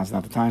that. Now's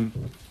not the time.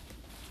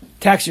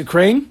 Attacks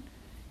Ukraine,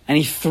 and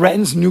he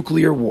threatens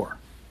nuclear war.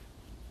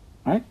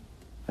 Right?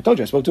 I told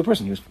you, I spoke to a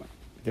person.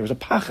 There was a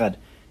pachad.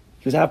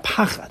 He was at a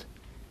pachad.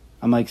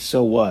 I'm like,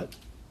 so what?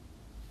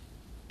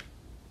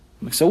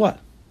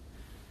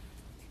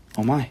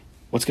 Oh my,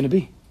 what's going to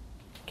be?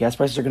 Gas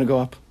prices are going to go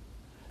up.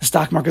 The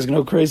stock market is going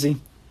to go crazy.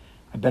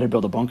 I better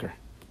build a bunker.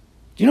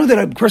 Do you know that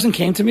a person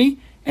came to me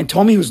and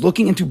told me he was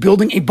looking into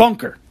building a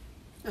bunker?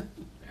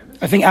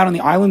 I think out on the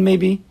island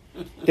maybe.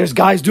 There's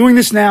guys doing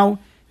this now.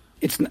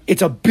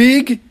 It's a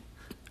big...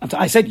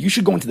 I said, you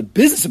should go into the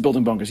business of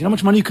building bunkers. You know how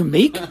much money you can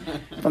make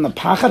from the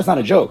pachad? It's not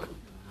a joke.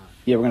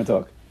 Yeah, we're going to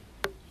talk.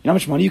 You know how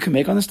much money you can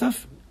make on this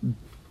stuff?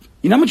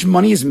 You know how much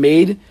money is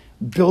made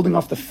building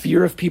off the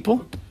fear of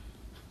people?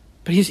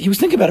 But he was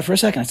thinking about it for a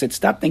second. I said,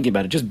 stop thinking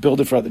about it. Just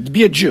build it for others.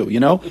 Be a Jew,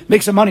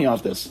 Make some money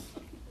off this.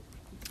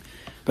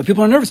 But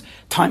people are nervous.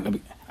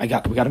 We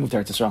got to move to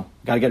Eretz Yisrael.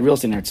 Got to get real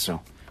estate in Eretz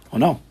Yisrael. Oh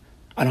no,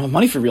 I don't have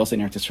money for real estate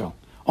in Eretz Yisrael.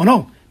 Oh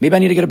no, maybe I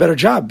need to get a better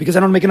job because I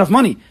don't make enough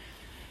money.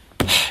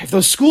 If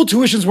those school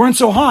tuitions weren't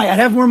so high, I'd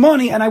have more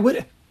money and I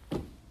would...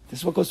 This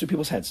is what goes through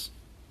people's heads.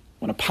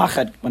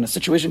 when a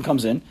situation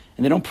comes in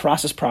and they don't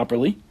process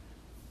properly,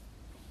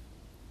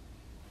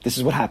 this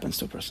is what happens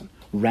to a person.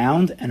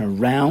 Round and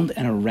around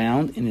and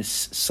around in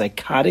this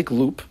psychotic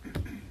loop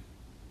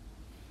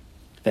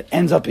that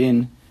ends up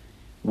in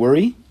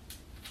worry,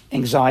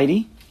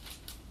 anxiety,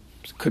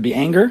 could be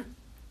anger.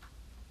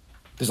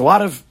 There's a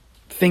lot of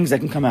things that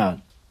can come out.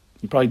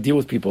 You probably deal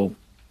with people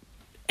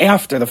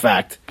after the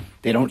fact.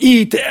 They don't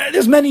eat.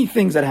 There's many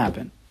things that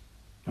happen.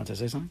 You want to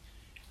say something?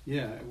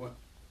 Yeah,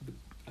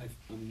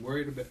 I'm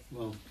worried about,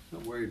 well,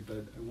 not worried,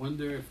 but I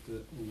wonder if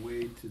the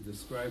way to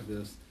describe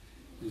this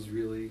is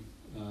really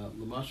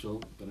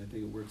lamashal, but I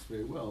think it works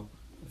very well,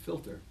 a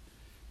filter.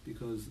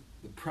 Because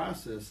the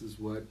process is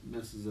what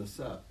messes us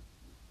up.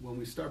 When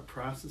we start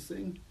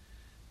processing,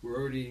 we're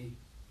already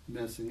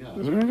messing up.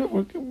 That's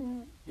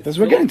what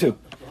we're getting to.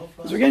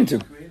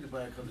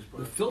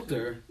 The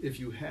filter, if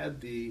you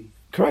had the...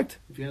 Correct.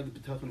 If you had the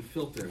bitachon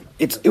filter...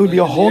 It would be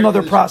a whole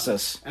other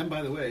process. And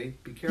by the way,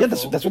 be careful. Yeah,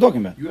 that's what we're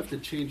talking about. You have to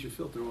change your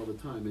filter all the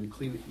time and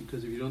clean it,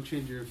 because if you don't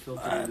change your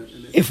filter...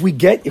 If we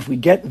get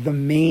the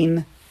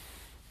main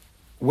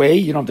way,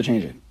 you don't have to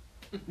change it.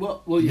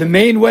 Well, the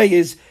main way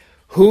is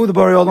who the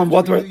Borei Olam,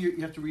 what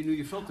you have to renew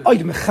your filter. Oh,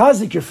 you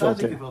mechazik your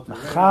filter.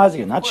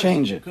 Mechazik, not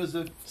change it. Because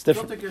the it's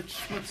different. filter gets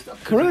schmutzed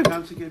up. Correct.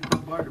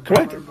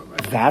 Correct.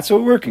 That's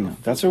what we're working on.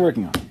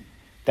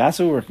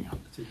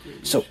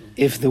 So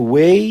if the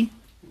way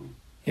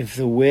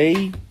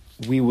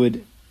we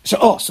would...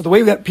 So the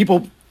way that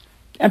people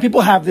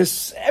have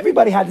this,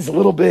 everybody had this a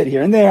little bit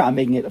here and there. I'm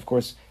making it, of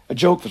course, a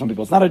joke. For some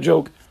people it's not a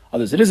joke.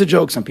 Others it is a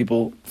joke. Some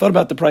people thought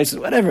about the prices,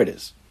 whatever it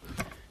is.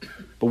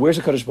 But where's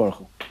the Kadosh Baruch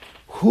Hu?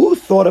 Who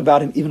thought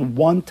about him even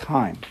one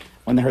time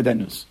when they heard that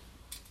news?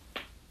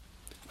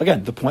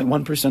 Again, the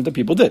 0.1% of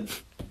people did.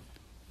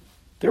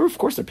 There are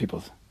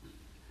people.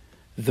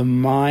 The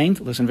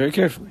mind, listen very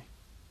carefully,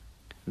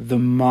 the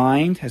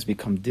mind has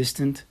become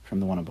distant from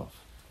the one above.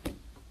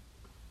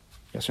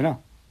 Yes or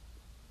no?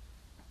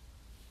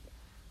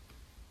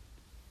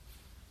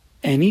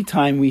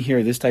 Anytime we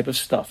hear this type of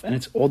stuff, and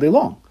it's all day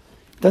long,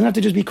 it doesn't have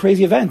to just be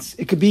crazy events.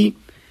 It could be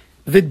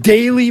the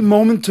daily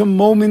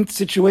moment-to-moment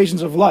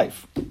situations of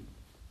life.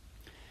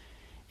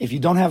 If you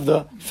don't have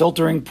the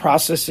filtering,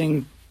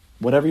 processing,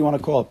 whatever you want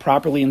to call it,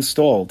 properly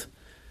installed,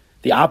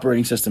 the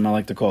operating system, I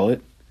like to call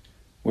it,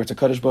 where it's a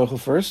Kadosh Baruch Hu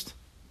first,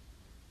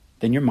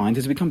 then your mind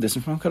has become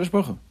distant from Kadosh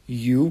Baruch Hu.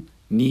 You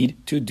need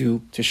to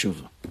do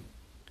teshuvah.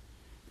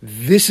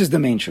 This is the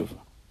main teshuvah.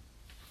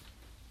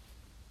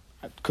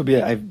 Could be,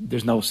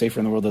 there's no safer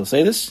in the world that'll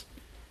say this.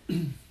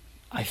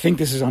 I think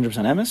this is 100%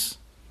 emes.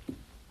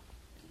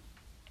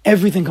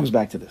 Everything comes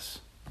back to this.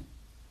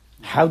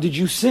 How did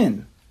you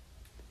sin?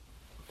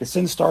 The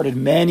sin started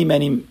many,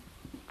 many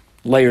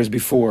layers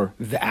before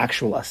the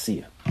actual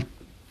asiyah.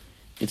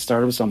 It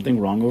started with something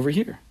wrong over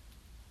here.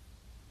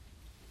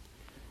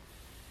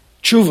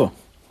 Tshuva.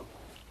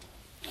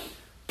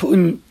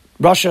 Putin,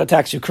 Russia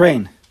attacks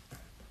Ukraine.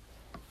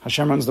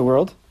 Hashem runs the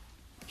world.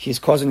 He's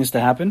causing this to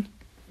happen.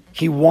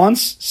 He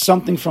wants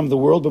something from the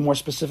world, but more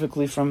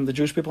specifically from the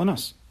Jewish people and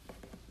us.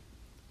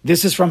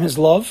 This is from his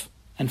love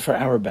and for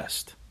our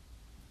best.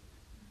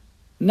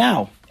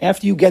 Now,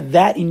 after you get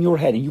that in your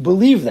head and you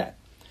believe that,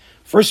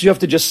 first you have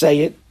to just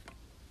say it.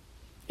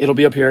 It'll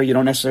be up here. You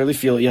don't necessarily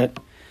feel it yet.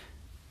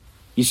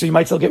 You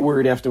might still get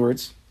worried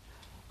afterwards.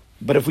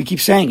 But if we keep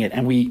saying it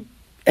and we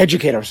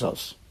educate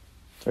ourselves,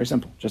 it's very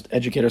simple. Just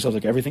educate ourselves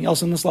like everything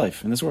else in this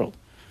life, in this world.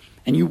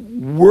 And you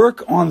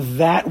work on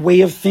that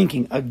way of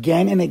thinking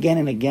again and again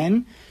and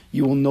again,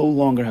 you will no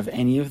longer have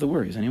any of the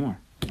worries anymore.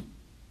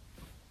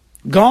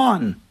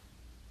 Gone.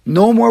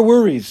 No more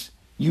worries.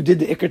 You did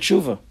the Ikar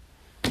Tshuva.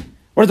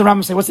 What does the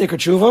Rambam say? What's the Ikar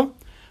Tshuva?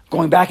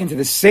 Going back into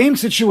the same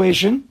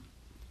situation,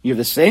 you have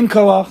the same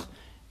koach.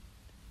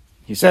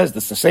 He says,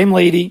 that's the same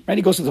lady, right?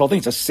 He goes through the whole thing.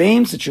 It's the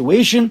same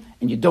situation,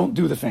 and you don't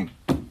do the thing.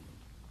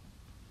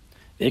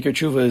 The Ikar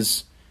Tshuva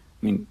is,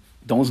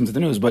 don't listen to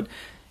the news, but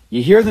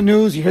you hear the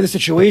news, you hear the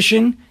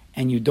situation,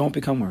 and you don't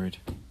become worried.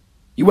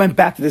 You went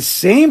back to the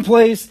same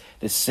place,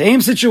 the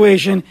same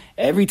situation.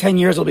 Every 10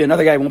 years, there'll be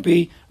another guy. It won't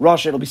be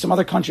Russia. It'll be some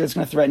other country that's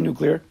going to threaten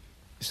nuclear.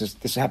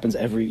 This happens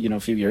every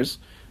few years.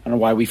 I don't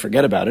know why we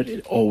forget about it.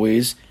 It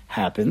always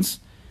happens.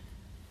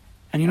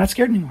 And you're not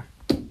scared anymore.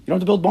 You don't have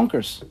to build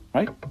bunkers,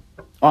 right?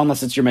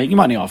 Unless you're making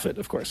money off it,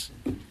 of course.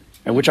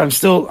 Which I'm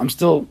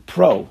still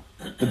pro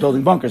the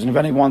building bunkers. And if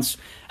anyone wants,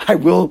 I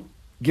will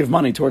give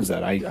money towards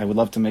that. I would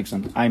love to make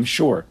some, I'm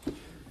sure.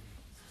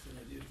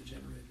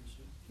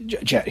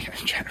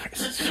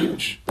 Generators, it's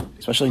huge.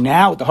 Especially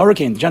now with the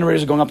hurricane, the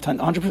generators are going up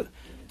 100%,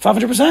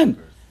 500%.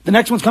 The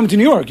next one's coming to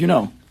New York,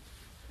 The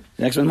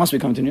next one must be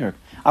coming to New York.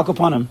 Al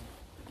Kapanim.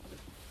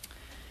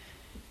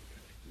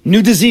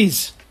 New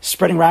disease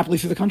spreading rapidly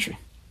through the country.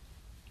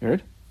 You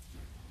heard?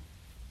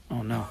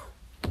 Oh no.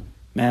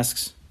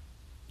 Masks,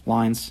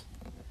 lines.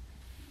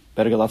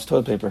 Better get lots of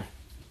toilet paper.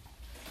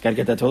 Got to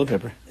get that toilet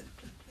paper.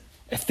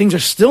 If things are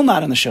still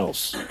not on the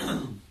shelves.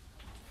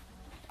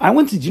 I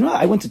went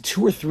to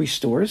 2 or 3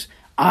 stores.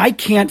 I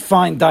can't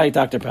find Diet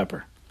Dr.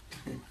 Pepper.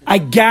 I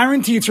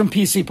guarantee it's from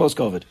PC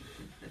post-COVID.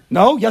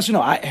 No? Yes or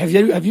no?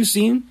 Have you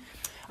seen?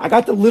 I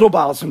got the little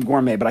bottles from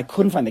Gourmet, but I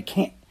couldn't find the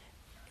can.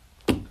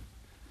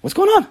 What's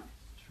going on?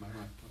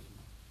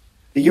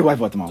 Your wife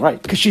bought them all,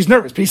 right? Because she's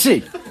nervous.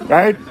 PC,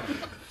 right?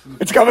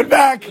 It's coming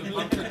back.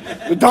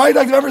 The Diet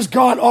Dr. Pepper's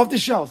gone off the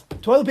shelf.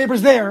 Toilet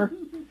paper's there.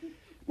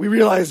 We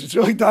realize it's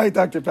really Diet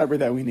Dr. Pepper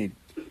that we need.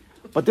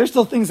 But there's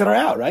still things that are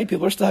out, right?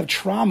 People still have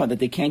trauma that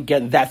they can't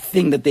get that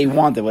thing that they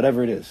wanted,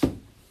 whatever it is.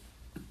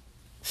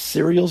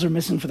 Cereals are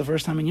missing for the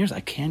first time in years.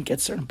 I can't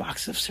get certain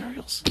boxes of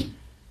cereals.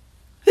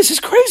 This is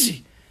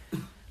crazy.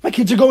 My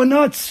kids are going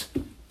nuts.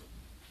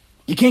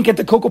 You can't get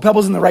the Cocoa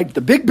Pebbles in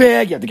the big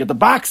bag. You have to get the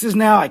boxes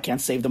now. I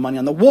can't save the money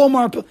on the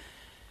Walmart.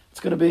 It's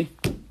going to be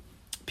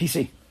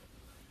PC,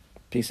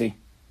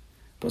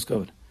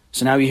 post-COVID.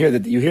 So now you hear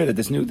that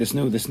this new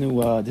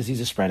disease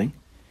is spreading,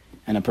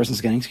 and a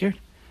person's getting scared.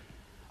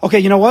 Okay,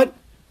 you know what?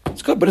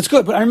 It's good. But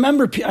I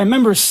remember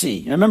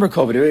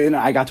COVID.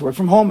 I got to work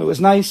from home. It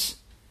was nice.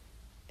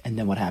 And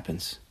then what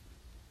happens?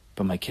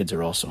 But my kids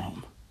are also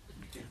home.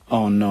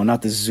 Oh no,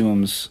 not the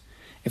Zooms.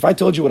 If I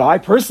told you what I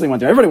personally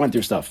went through, everybody went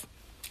through stuff.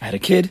 I had a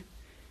kid.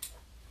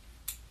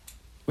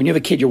 When you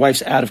have a kid, your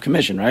wife's out of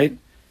commission, right?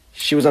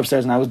 She was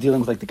upstairs, and I was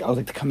dealing with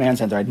the command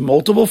center. I had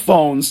multiple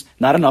phones,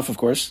 not enough, of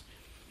course.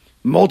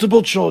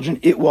 Multiple children.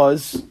 It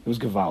was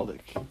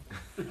gewaldig.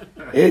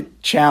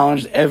 It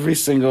challenged every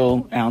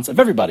single ounce of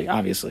everybody,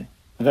 obviously,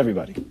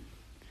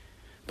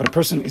 But a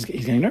person is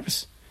getting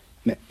nervous.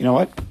 You know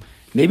what?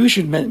 Maybe we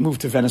should move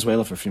to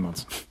Venezuela for a few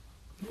months.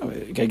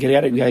 We gotta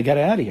get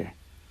out of here.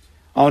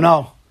 Oh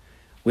no,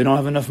 we don't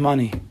have enough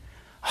money.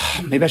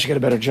 Maybe I should get a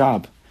better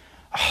job.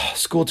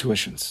 School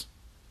tuitions.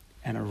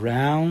 And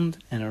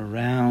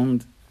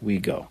around we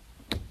go.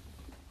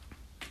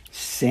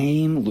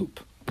 Same loop.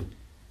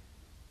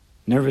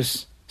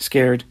 Nervous,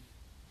 scared,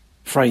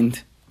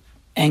 frightened,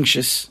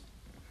 anxious.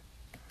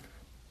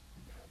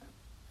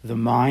 The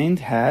mind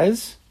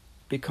has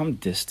become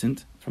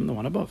distant from the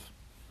one above.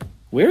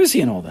 Where is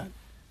he in all that?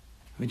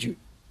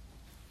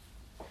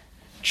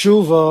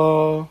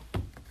 Tshuva.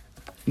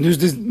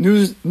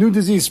 New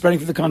disease spreading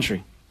through the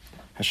country.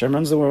 Hashem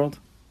runs the world.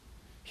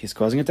 He's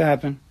causing it to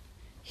happen.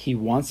 He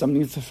wants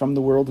something from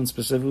the world, and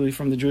specifically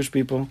from the Jewish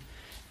people.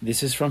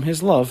 This is from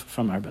his love,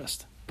 from our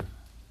best.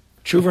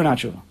 Tshuva or not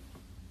tshuva?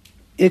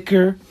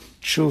 Iker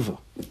tshuva.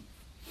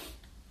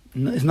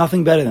 There's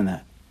nothing better than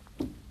that.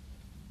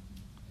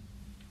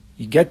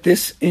 You get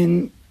this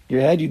in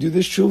your head, you do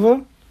this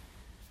tshuva,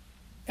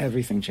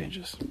 everything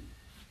changes.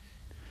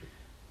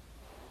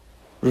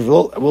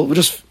 Well,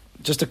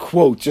 just a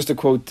quote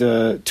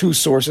two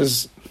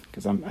sources,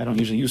 because I don't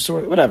usually use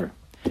source, whatever.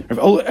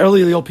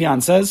 Early the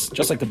Pian says,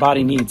 just like the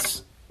body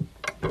needs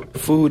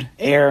food,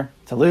 air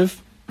to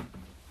live.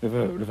 We have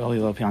a Rav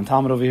Eli Pian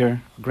Talmud over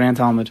here, a grand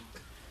Talmud.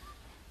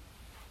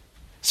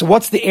 So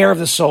what's the air of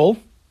the soul?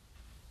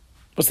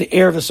 What's the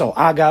air of the soul?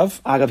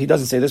 Agav, he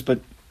doesn't say this, but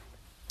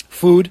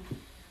food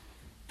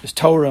is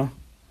Torah,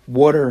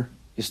 water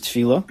is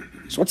tefillah.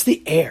 So what's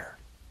the air?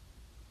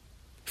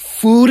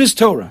 Food is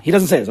Torah. He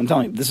doesn't say this, I'm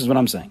telling you, this is what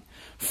I'm saying.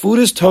 Food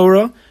is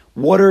Torah,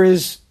 water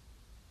is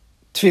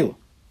tefillah.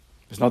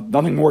 There's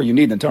nothing more you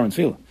need than Torah and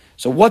tefillah.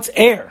 So what's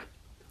air?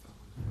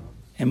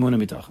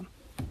 Emunah bitachon.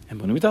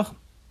 Emunah bitachon.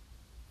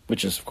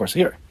 Which is, of course,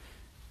 here.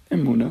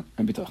 Emunah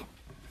and bitachon.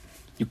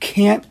 You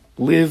can't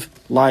live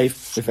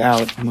life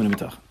without emunah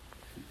bitachon.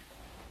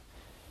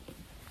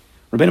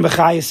 Rabbeinu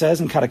Bechaya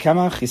says in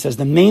Karakemach, he says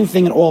the main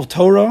thing in all of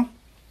Torah,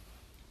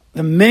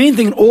 the main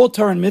thing in all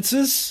Torah and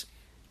mitzvahs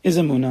is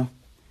emunah.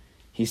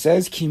 He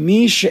says,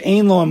 Kimi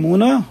she'ein lo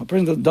emunah, a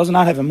person that does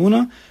not have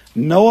emunah,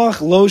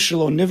 Noach lo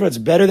shelo nivra, it's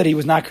better that he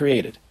was not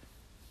created.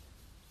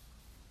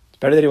 It's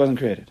better that he wasn't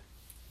created.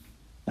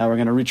 Now we're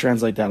going to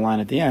retranslate that line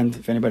at the end.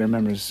 If anybody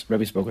remembers,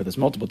 Rebbe spoke with us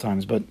multiple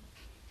times, but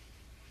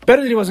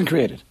better that he wasn't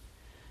created.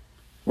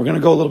 We're going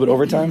to go a little bit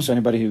over time, so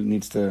anybody who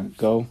needs to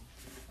go,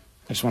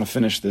 I just want to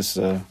finish this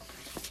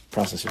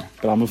process here,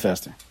 but I'll move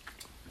faster.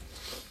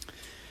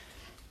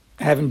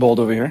 I have in bold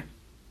over here.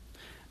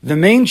 The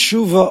main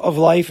tshuva of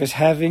life is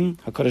having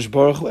HaKadosh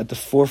Baruch Hu at the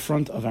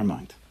forefront of our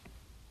mind.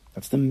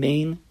 That's the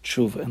main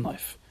tshuva in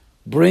life.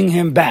 Bring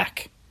him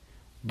back.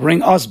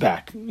 Bring us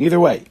back. Either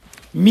way.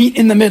 Meet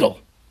in the middle.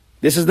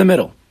 This is the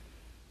middle.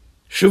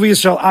 Shuvi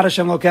Yisrael ad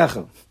Hashem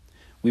lokecha.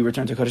 We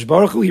return to HaKadosh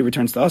Baruch Hu. He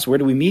returns to us. Where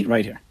do we meet?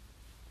 Right here.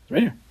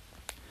 Right here.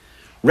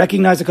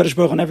 Recognize the HaKadosh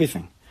Baruch Hu in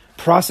everything.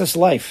 Process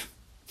life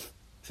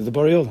through the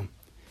Borei Olam.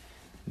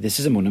 This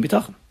is emunah and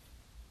bitachon.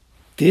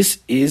 This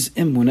is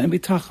emunah and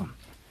bitachon.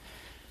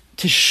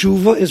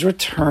 Teshuvah is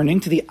returning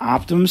to the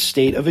optimum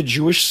state of a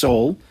Jewish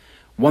soul,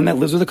 one that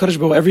lives with the Kadosh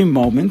Baruch Hu every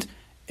moment,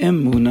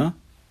 emunah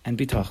and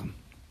bitachon.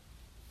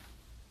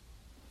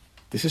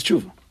 This is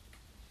Teshuvah.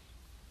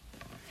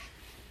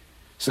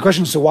 So the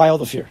question is, so why all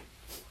the fear?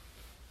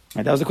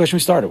 Right, that was the question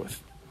we started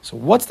with. So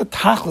what's the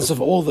tachlis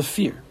of all the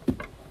fear?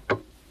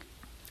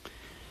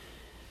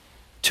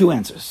 Two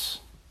answers.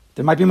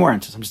 There might be more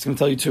answers. I'm just going to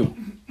tell you two.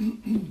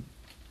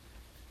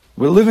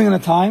 We're living in a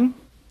time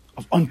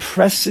of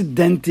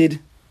unprecedented,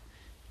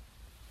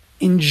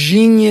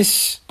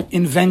 ingenious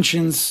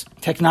inventions,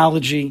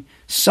 technology,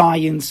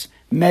 science,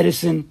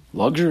 medicine,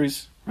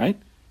 luxuries, right?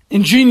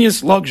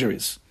 Ingenious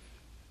luxuries.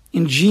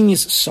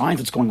 Ingenious science,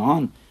 what's going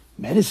on?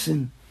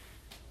 Medicine.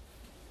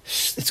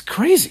 It's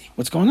crazy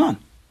what's going on.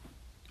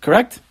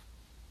 Correct?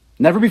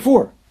 Never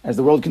before. As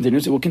the world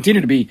continues, it will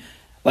continue to be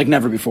like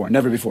never before.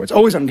 Never before. It's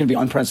always going to be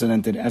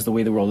unprecedented as the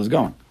way the world is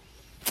going.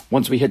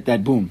 Once we hit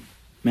that boom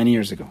many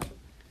years ago.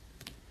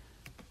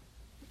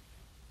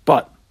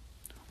 But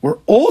we're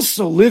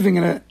also living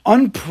in an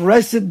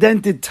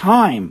unprecedented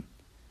time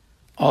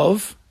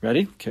of,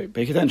 ready? Okay,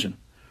 pay attention.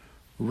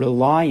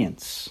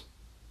 Reliance.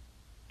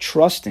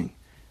 Trusting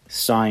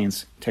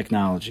science,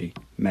 technology,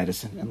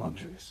 medicine, and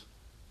luxuries.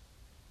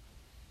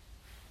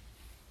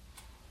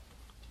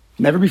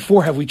 Never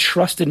before have we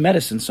trusted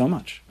medicine so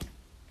much.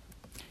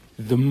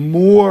 The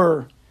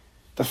more,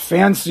 the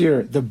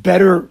fancier, the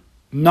better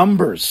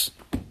numbers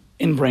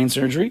in brain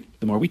surgery,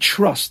 the more we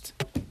trust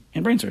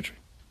in brain surgery.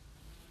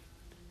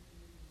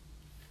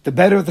 The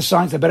better the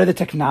science, the better the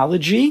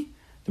technology,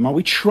 the more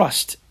we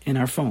trust in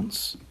our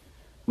phones.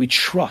 We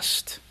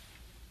trust.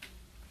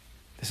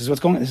 This is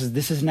what's going on.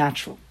 This is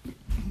natural.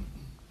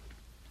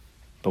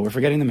 But we're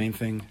forgetting the main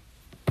thing.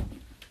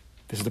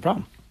 This is the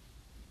problem.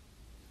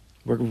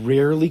 We're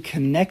rarely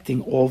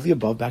connecting all of the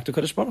above back to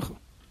Kadosh Baruch Hu.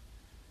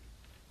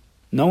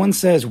 No one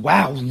says,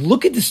 wow,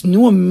 look at this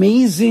new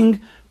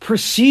amazing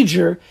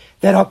procedure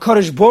that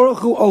HaKadosh Baruch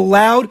Hu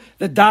allowed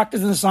the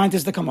doctors and the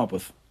scientists to come up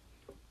with.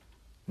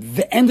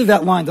 The end of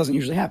that line doesn't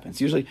usually happen.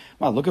 It's usually,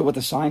 wow, look at what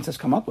the science has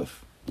come up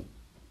with.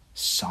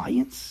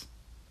 Science?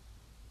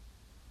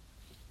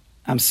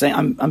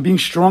 I'm being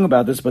strong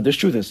about this, but the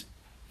truth is,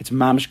 it's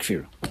mamish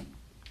kfir.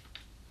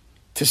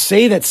 To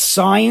say that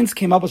science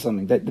came up with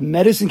something, that the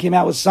medicine came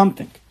out with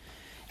something,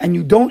 and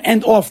you don't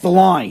end off the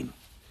line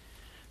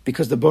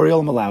because the Borei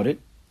Olam allowed it,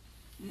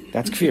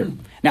 that's kfir.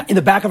 Now, in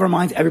the back of our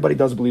minds, everybody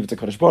does believe it's a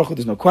Kadosh Baruch Hu,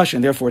 there's no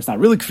question, therefore it's not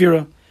really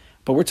kfira,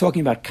 but we're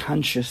talking about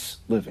conscious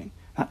living,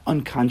 not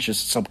unconscious,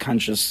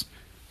 subconscious,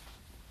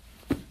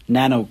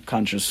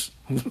 nano-conscious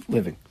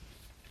living.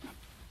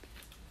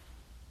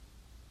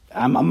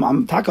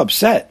 I'm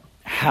upset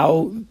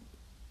how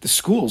the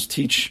schools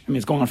teach,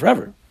 it's going on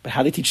forever, but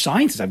how they teach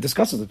sciences. I've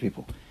discussed this with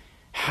people.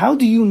 How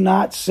do you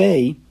not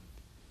say,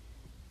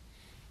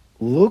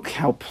 look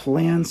how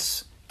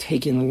plants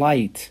take in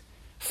light,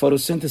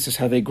 photosynthesis,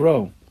 how they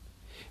grow,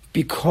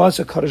 because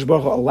HaKadosh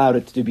Baruch Hu allowed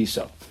it to be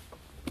so.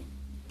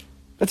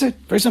 That's it.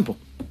 Very simple.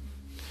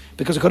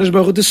 Because HaKadosh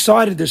Baruch Hu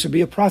decided there should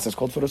be a process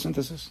called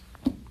photosynthesis.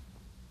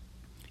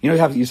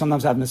 You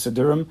sometimes have in the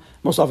Siddurim,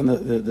 most often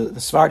the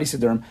Sephardi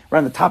Siddurim, right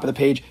on the top of the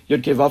page,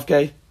 Yud Kei Vav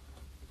Kei,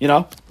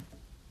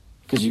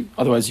 because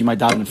otherwise you might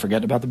daven and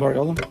forget about the Borei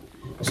Olam.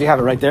 So you have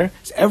it right there.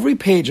 It's every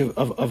page in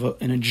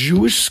a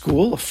Jewish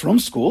school, a frum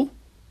school,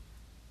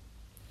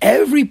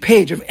 every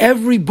page of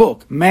every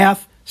book,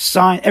 math,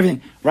 science,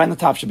 everything, right on the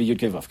top should be Yud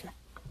Kei Vav Kei.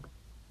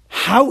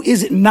 How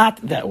is it not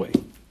that way?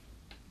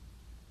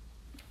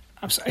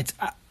 I'm sorry,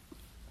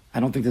 I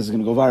don't think this is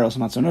going to go viral, so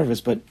I'm not so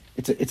nervous, but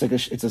it's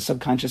a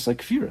subconscious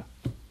like kfira.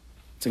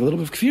 It's like a little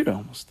bit of kfira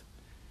almost.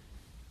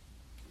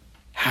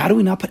 How do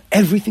we not put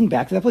everything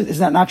back to that place? Is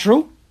that not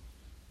true?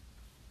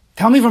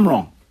 Tell me if I'm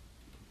wrong.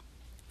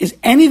 Is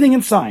anything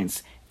in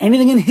science,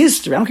 anything in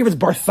history, I don't care if it's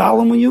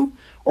Bartholomew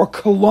or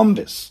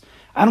Columbus,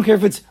 I don't care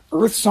if it's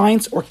earth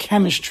science or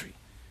chemistry,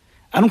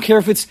 I don't care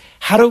if it's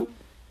how to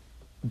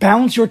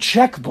balance your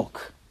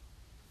checkbook.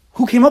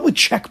 Who came up with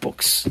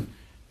checkbooks?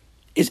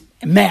 Is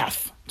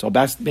math. It's all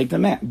based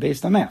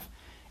on math.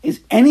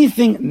 Is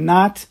anything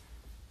not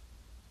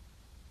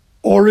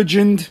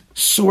origined,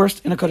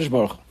 sourced in a Kadosh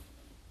Baruch Hu?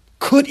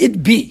 Could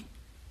it be?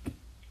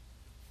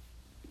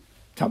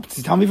 Tell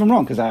me if I'm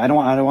wrong, because I don't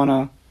want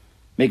to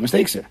make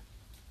mistakes here.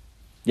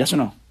 Yes or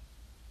no?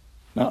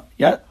 No?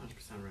 Yeah? 100%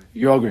 right.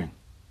 You're all agreeing.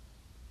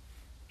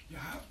 You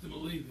have to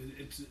believe it.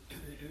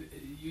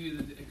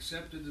 You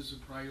accept it as a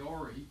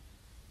priori.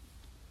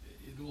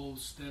 It all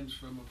stems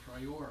from a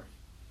priori.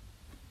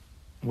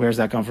 Where does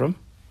that come from?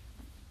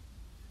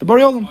 The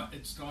Borei Olam.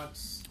 It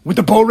starts with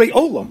the Borei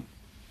Olam.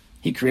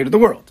 He created the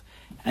world.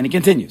 And he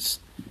continues.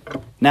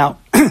 Now,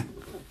 he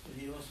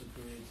also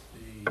creates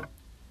the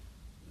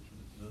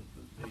thought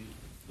that you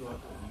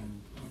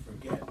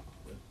forget,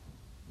 but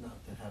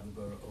not to have the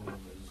Borei Olam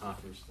as the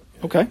first step.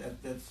 Okay.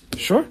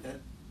 Sure.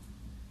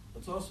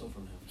 That's also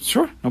from him.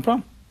 Sure, no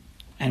problem.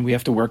 And we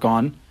have to work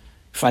on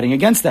fighting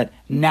against that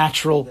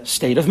natural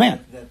state of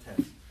man.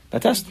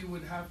 That test. You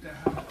would have to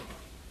have,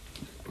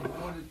 in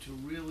order to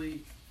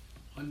really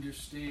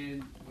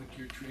understand what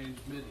you're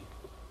transmitting,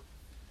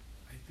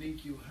 I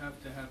think you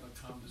have to have a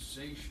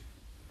conversation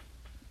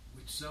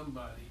with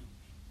somebody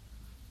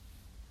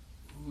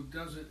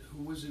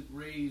who isn't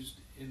raised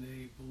in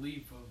a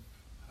belief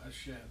of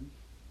Hashem,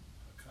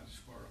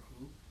 HaKadosh Baruch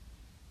Hu,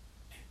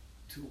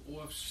 to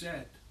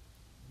offset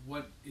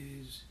what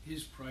is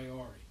his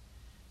priority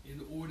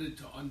in order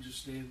to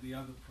understand the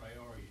other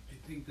priority. I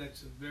think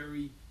that's a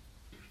very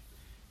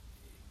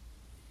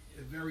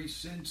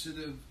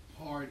sensitive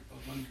part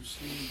of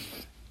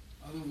understanding.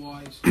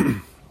 Otherwise,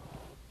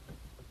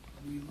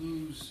 we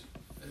lose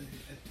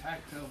a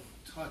tactile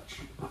touch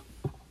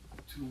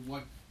to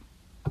what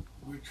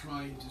we're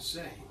trying to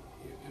say.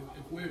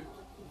 If we're,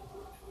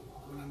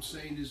 what I'm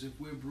saying is, if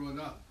we're brought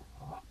up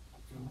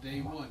from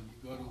day one,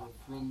 you go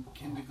from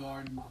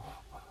kindergarten,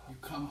 you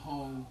come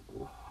home,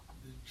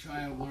 the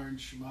child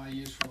learns Shema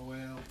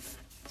Yisrael.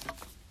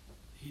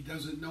 He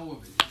doesn't know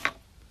of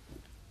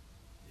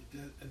it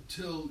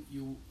until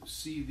you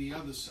see the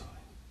other side.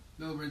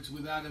 In other words,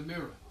 without a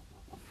mirror.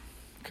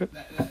 Good.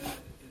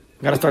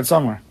 Got to start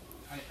somewhere.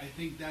 I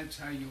think that's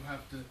how you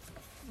have to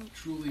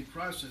truly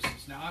process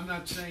this. Now, I'm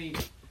not saying.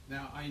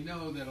 Now, I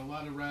know that a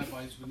lot of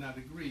rabbis would not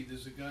agree.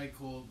 There's a guy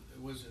called,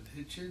 was it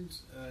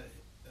Hitchens,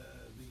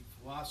 the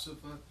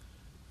philosopher,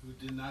 who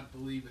did not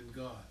believe in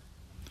God.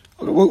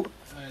 Okay, well,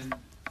 And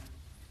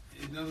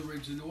in other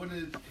words,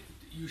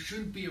 you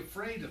shouldn't be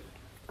afraid of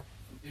it.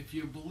 If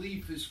your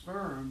belief is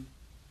firm,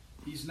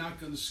 he's not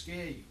going to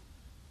scare you.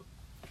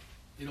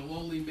 It'll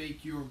only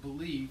make your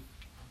belief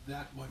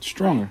that much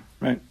stronger,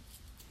 right?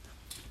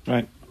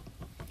 Right.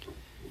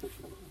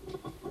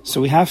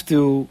 So we have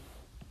to,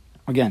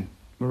 again,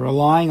 we're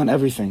relying on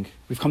everything.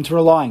 We've come to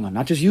relying on,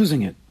 not just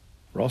using it.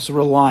 We're also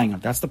relying on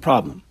it. That's the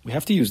problem. We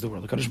have to use the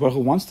world. The Kadosh Baruch Hu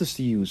wants us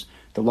to use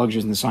the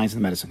luxuries and the science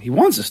and the medicine. He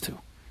wants us to.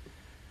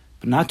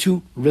 But not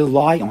to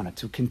rely on it,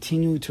 to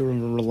continue to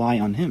rely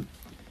on Him.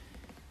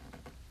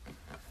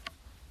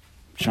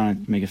 I'm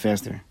trying to make it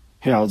faster.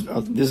 Here,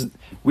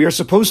 we are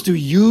supposed to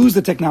use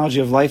the technology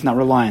of life, not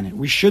rely on it.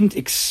 We shouldn't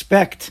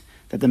expect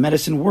that the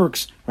medicine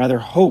works, rather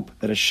hope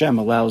that Hashem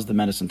allows the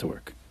medicine to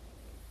work.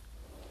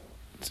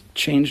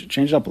 Change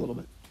it up a little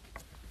bit.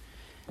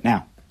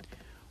 Now,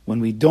 when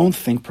we don't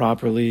think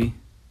properly,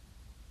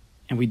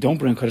 and we don't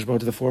bring Kadosh Baruch Hu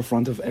to the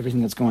forefront of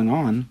everything that's going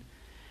on,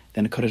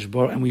 then Kadosh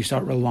Baruch Hu, and we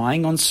start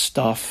relying on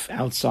stuff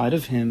outside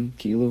of Him,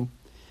 Kilu,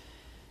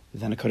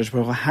 then Kadosh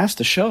Baruch Hu has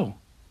to show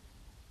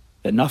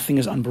that nothing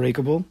is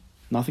unbreakable,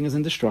 nothing is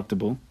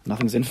indestructible,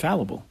 nothing is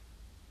infallible.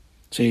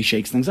 So He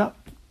shakes things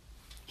up.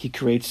 He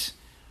creates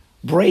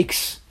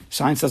breaks.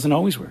 Science doesn't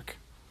always work.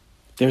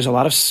 There's a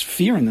lot of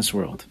fear in this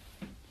world.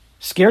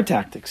 Scare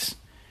tactics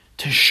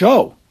to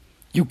show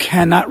you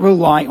cannot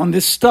rely on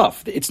this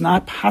stuff. It's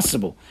not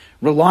possible.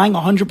 Relying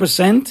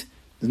 100%,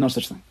 there's no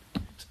such thing.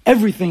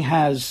 Everything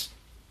has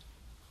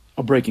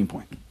a breaking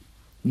point.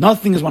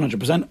 Nothing is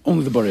 100%,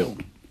 only the Borei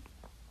Olam.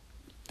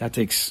 That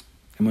takes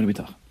Emunah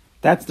B'Tachon.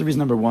 That's the reason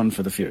number one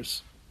for the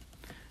fears.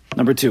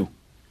 Number two,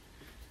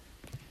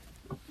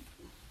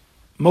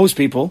 most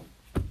people,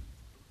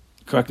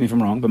 correct me if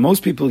I'm wrong, but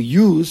most people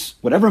use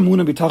whatever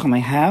Emunah B'Tachon they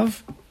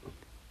have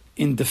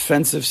in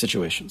defensive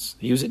situations.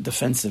 They use it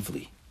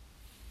defensively.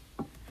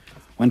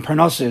 When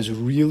Parnasa is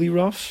really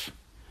rough,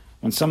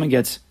 when someone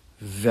gets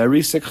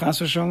very sick, chas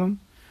v'shalom,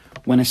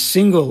 when a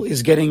single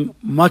is getting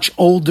much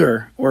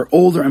older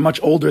and much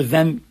older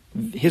than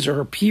his or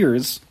her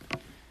peers,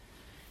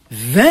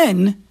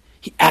 then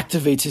he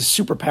activates his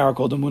superpower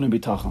called Emunah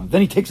B'Tachon.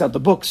 Then he takes out the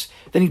books,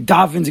 then he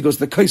davens, he goes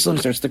to the kaisel and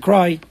starts to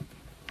cry.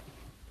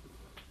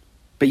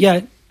 But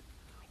yet,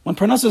 when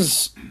Parnasa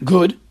is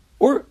good,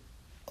 or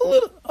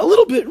a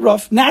little bit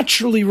rough,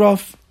 naturally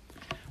rough,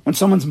 when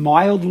someone's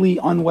mildly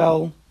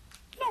unwell,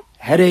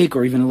 headache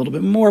or even a little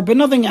bit more, but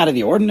nothing out of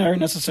the ordinary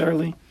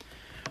necessarily,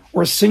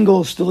 or a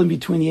single still in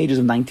between the ages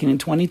of 19 and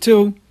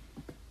 22,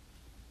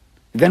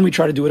 then we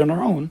try to do it on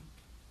our own,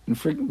 and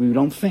we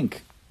don't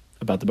think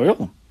about the Borei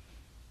Olam.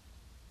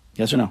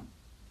 Yes or no?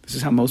 This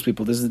is how most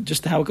people, this is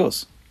just how it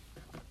goes.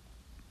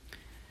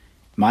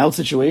 Mild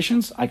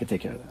situations, I could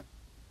take care of that.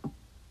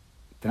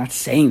 They're not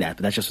saying that,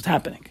 but that's just what's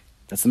happening.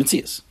 That's the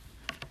Metzias.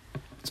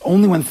 It's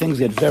only when things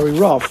get very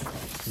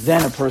rough,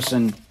 then a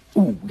person,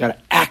 got to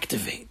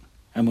activate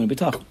Emunah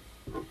B'Tachon.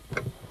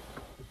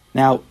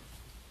 Now,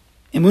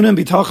 Emunah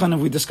B'Tachon, if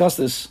we discuss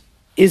this,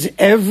 is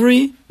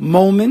every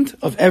moment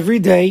of every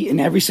day, in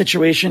every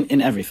situation,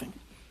 in everything.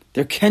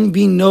 There can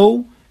be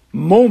no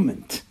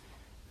moment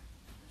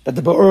that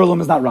the Borei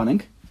Olam is not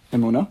running,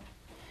 Emunah,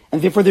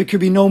 and therefore there could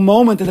be no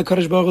moment that the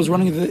Kadosh Baruch Hu is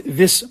running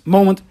this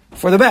moment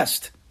for the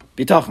best,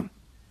 B'Tachon.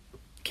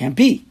 Can't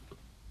be.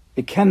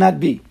 It cannot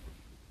be.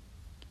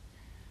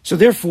 So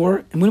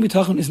therefore, Emunah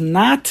B'Tachon is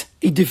not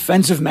a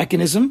defensive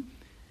mechanism.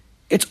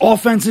 It's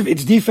offensive,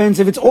 it's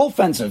defensive, it's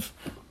offensive.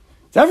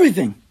 It's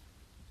everything.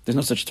 There's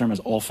no such term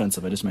as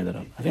offensive. I just made that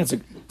up. I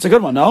think it's a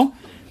good one, no?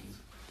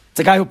 It's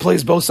a guy who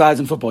plays both sides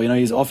in football.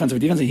 He's offensive,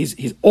 defensive.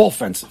 He's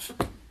offensive.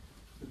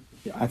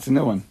 Yeah, that's a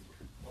new one.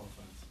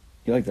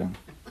 You like that?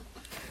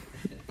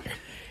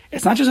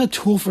 It's not just a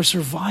tool for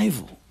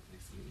survival,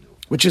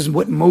 which is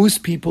what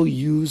most people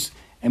use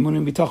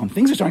Emunah B'Tachon.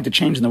 Things are starting to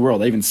change in the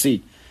world. I even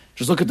see.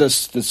 Just look at the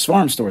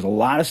farm stores. A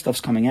lot of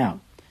stuff's coming out.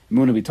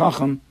 Emunah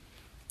B'Tachon.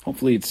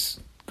 Hopefully it's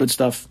good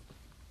stuff.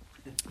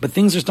 But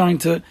things are starting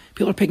to,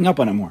 people are picking up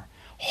on it more.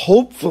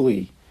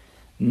 Hopefully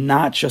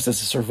not just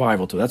as a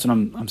survival tool. That's what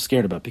I'm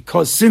scared about.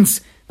 Because I'm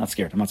not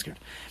scared.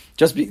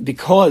 Just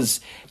because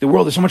the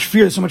world, there's so much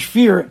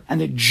fear, and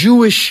the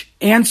Jewish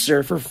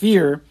answer for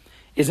fear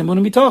is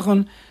Emunah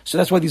B'Tachon, so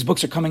that's why these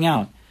books are coming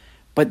out.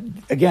 But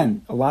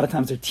again, a lot of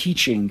times they're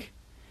teaching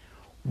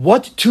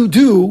what to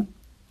do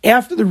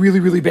after the really,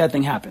 really bad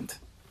thing happened.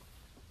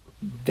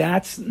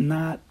 That's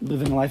not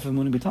living a life of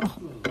Emunah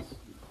B'Tachon. Well,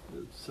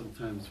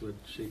 sometimes what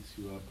shakes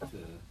you up to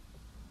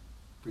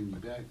bring you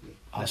back.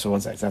 So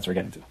one second, that's what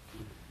we're getting to.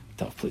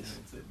 Dove, please.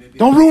 Maybe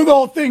Don't ruin the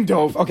whole thing,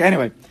 Dove. Okay,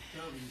 anyway. No,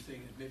 you're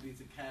saying that maybe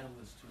it's a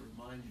catalyst to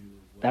remind you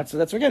of what That's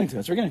what we're getting to.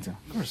 That's what we're getting to.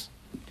 Of course.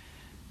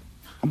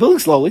 I'm building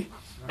slowly.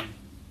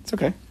 It's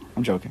okay.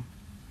 I'm joking.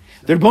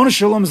 The Rebbeinu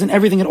Shalom is in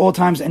everything at all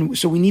times, and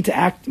so we need to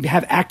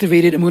have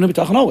activated Emunah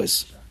B'Tachon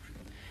always.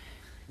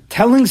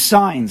 Telling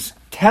signs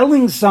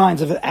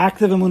of an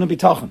active Emunah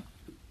B'Tachon.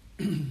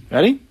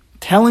 Ready?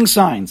 Telling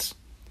signs.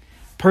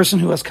 Person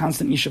who has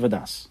constant Yishuv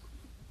Adas.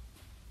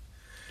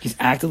 He's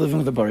active living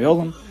with the Bari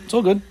Olam. It's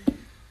all good.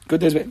 Good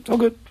days, it's all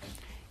good.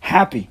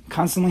 Happy,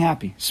 constantly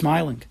happy,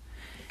 smiling.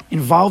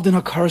 Involved in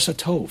Hakaras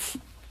HaTov.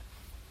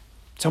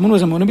 Someone who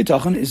has Emunah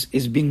B'Tachon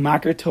is being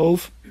Makar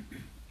Tov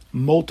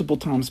multiple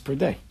times per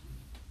day.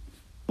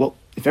 Well,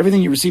 if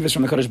everything you receive is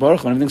from the Kadosh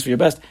Baruch Hu and everything's for your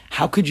best,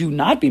 how could you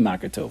not be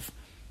Makar Tov?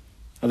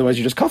 Otherwise,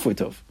 you're just Kafui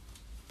Tov.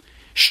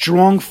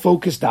 Strong,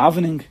 focused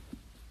davening.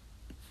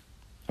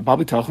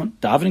 Abal B'Tachon.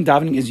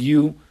 Davening is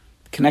you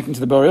connecting to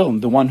the Bari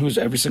Olam, the one who's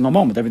every single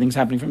moment, everything's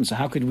happening for him. So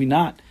how could we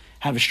not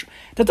have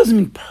that doesn't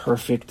mean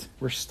perfect.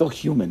 We're still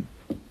human.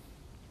 We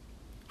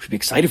should be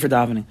excited for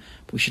davening,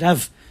 but we should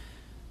have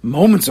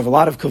moments of a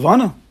lot of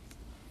kavanah.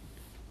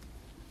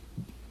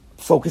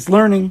 Focused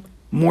learning,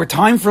 more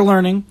time for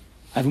learning.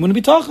 I have Emunah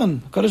B'Tachon.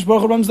 Kadosh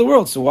Baruch Hu runs the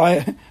world, so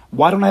why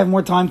don't I have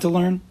more time to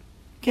learn?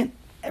 Again,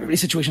 everybody's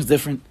situation is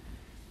different.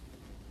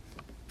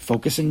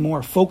 Focusing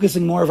more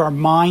of our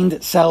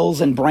mind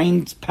cells and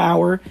brain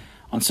power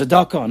on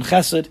tzedakah, on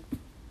chesed.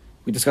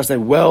 We discussed that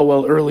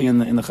well early in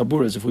the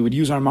chaburas. If we would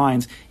use our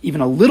minds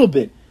even a little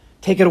bit,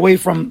 take it away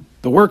from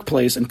the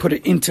workplace and put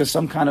it into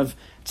some kind of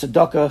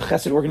tzedakah,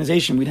 chesed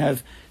organization, we'd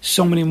have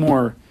so many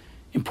more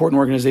important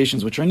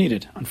organizations which are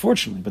needed,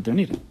 unfortunately, but they're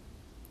needed.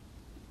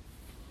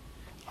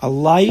 A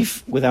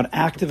life without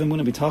active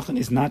Emunah B'Tachon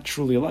is not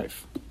truly a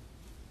life.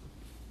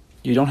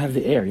 You don't have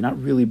the air. You're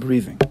not really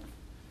breathing.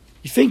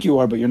 You think you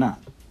are, but you're not.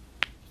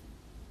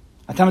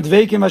 Atam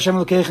dveikim Hashem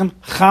Elokechem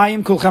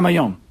chayim kulchem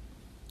hayom.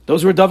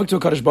 Those who are davik to a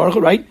Kadosh Baruch Hu,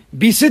 right?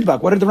 Be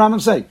sidbak. What did the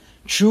Rambam say?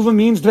 Tshuva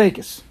means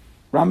dveikis.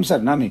 Rambam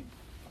said, not me.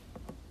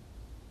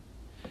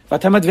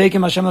 Atam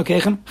dveikim Hashem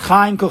Elokechem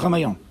chayim kulchem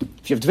hayom.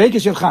 If you have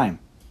dveikis, you have chayim.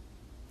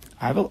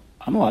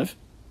 I'm alive.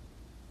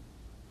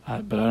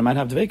 But I might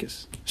have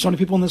dveikis. So many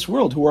people in this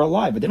world who are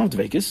alive, but they don't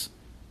have dveikis.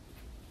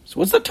 So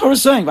what's the Torah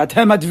saying?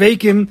 Vatem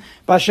adveikim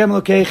b'Hashem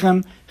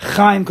Elokechem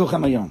chayim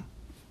kulchem hayom.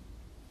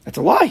 That's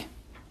a lie.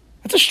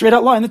 That's a straight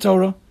out lie in the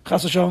Torah.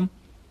 Chas v'shalom.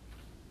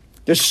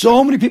 There's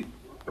so many people.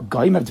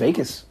 Goyim have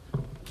dveikis,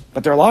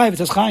 but they're alive. It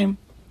says chayim.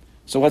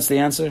 So what's the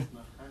answer?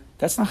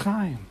 That's not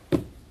chayim.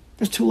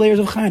 There's two layers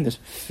of chayim. There's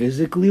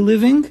physically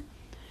living,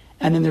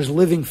 and then there's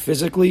living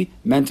physically,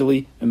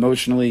 mentally,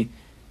 emotionally,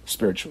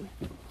 spiritually.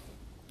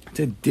 It's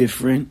a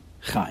different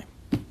chayim.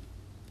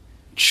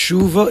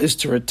 Tshuva is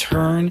to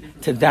return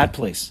to that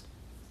place.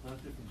 It's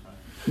not different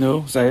chayim.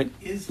 No, say it.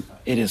 It is chayim.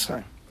 It is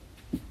chayim.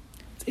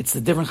 It's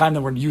the different chayim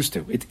that we're used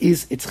to.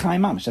 It's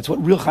chayim mamish. That's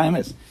what real chayim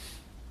is.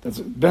 That's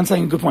Ben's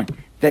saying a good point.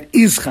 That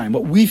is chayim.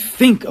 What we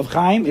think of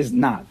chayim is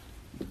not.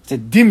 It's a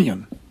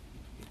dimyon.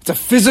 It's a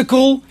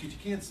physical. Because you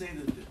can't say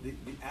that the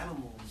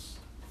animals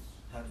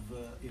have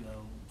a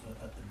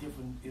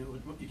different.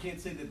 You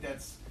can't say that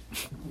that's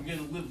we're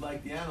going to live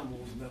like the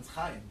animals and that's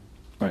chayim.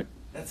 Right.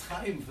 That's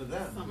chayim for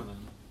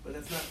them, but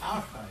that's not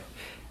our chayim.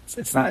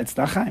 It's not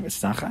chayim.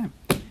 It's not chayim.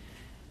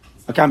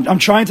 Okay, I'm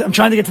trying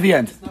to get to the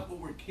end. It's not what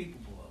we're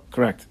capable of.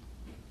 Correct.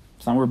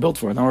 It's not what we're built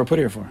for. It's not what we're put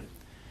here for.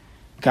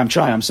 Okay, I'm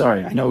trying. I'm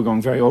sorry. I know we're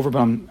going very over, but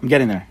I'm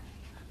getting there.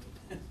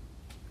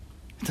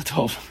 It's a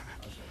 12.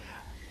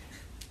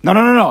 No.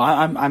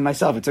 I'm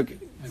myself. It's okay.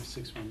 I have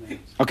 6 more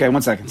minutes. Okay,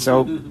 1 second.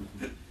 So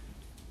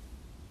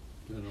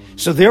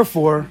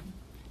therefore,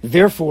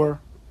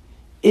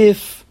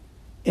 if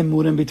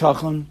Emunah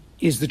B'Tachon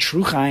is the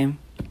true Chaim,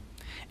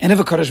 and if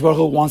a Kadosh Baruch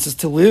Hu wants us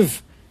to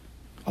live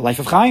a life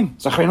of Chaim,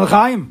 Zacharin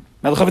l'Chaim,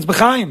 Melech Havetz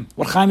B'Chaim,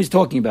 what Chaim is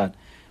talking about.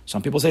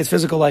 Some people say it's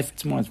physical life.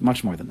 It's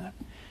much more than that.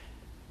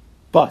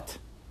 But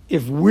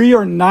if we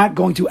are not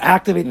going to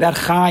activate that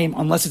Chaim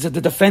unless it's a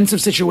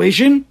defensive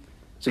situation,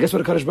 so guess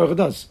what a Kadosh Baruch Hu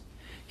does?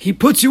 He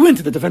puts you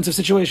into the defensive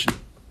situation.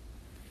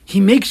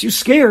 He makes you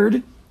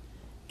scared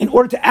in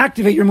order to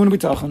activate your Emunah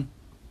B'Tachon.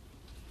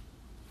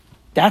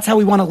 That's how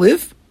we want to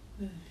live?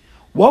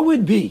 What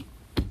would be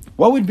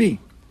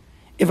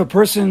if a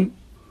person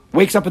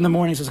wakes up in the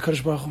morning and says,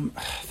 Kadosh Baruch Hu,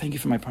 thank you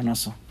for my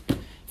parnasa.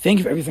 Thank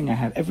you for everything I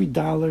have. Every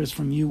dollar is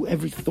from you.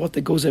 Every thought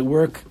that goes at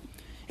work.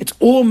 It's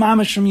all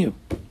mamash from you.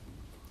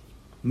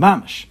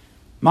 Mamash.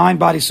 Mind,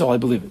 body, soul, I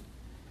believe it.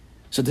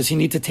 So does he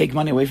need to take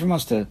money away from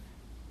us to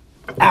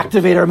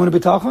activate our Emunah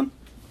B'Tachon?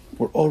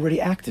 We're already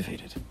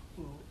activated.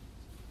 Well,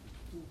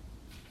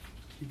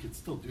 he could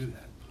still do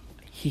that.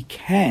 He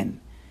can.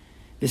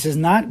 This is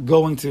not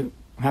going to,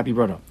 I'm happy you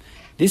brought it up.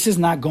 This is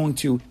not going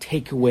to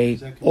take away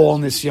all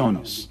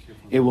nisyonos.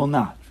 It will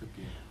not.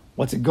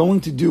 What's it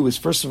going to do is,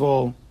 first of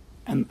all,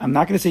 and I'm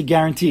not going to say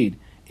guaranteed,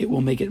 it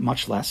will make it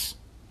much less.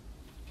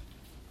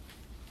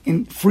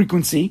 In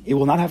frequency, it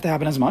will not have to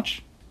happen as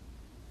much.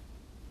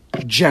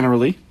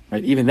 Generally,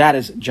 right? Even that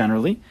is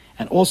generally.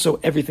 And also,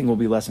 everything will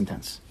be less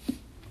intense.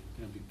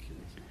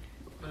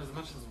 But as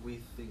much as we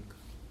think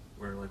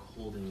we're like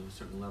holding a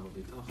certain level of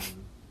bitachon,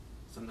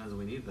 sometimes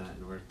we need that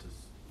in order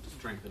to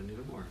strengthen it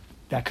even more.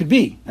 That could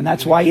be. And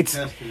that's why it's...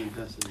 Test it and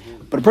test it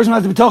again. But a person who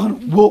has the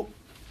bitachon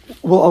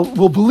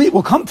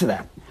will come to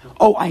that.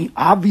 Oh,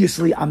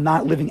 I'm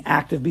not living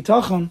active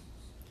bitachon,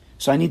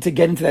 so I need to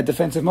get into that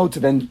defensive mode to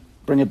then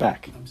bring it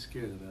back. I'm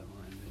scared of that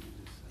line that you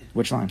just said.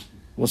 Which line?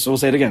 We'll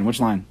say it again. Which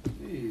line?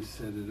 You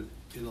said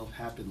it'll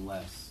happen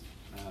less.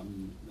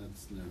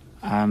 That's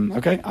nervous.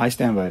 Okay, I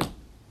stand by it.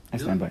 I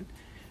stand by it.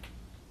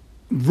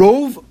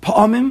 Rove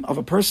pa'amim of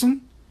a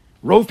person,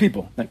 rove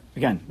people. Like,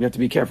 again, we have to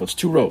be careful. It's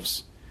two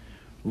roves.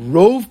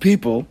 Rove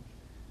people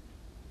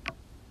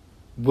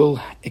will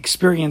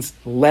experience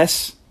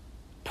less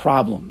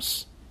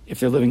problems if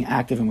they're living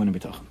active in Emunah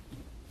Bitachon.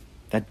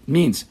 That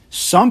means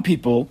some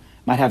people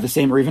might have the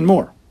same or even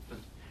more.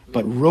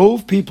 But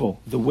rove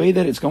people, the way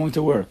that it's going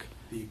to work,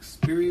 The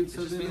experience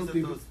of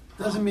it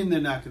doesn't mean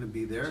they're not going to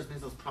be It there. just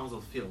means those problems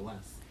will feel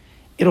less.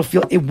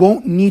 it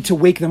won't need to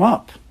wake them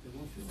up.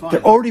 Fine.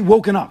 They're already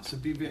woken up.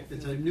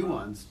 It's a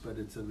nuance, but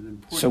it's an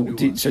important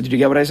nuance. So did you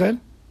get what I said?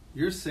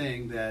 You're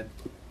saying that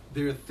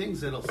there are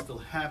things that'll still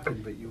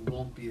happen, but you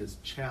won't be as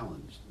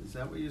challenged. Is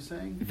that what you're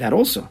saying? That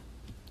also.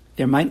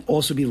 There might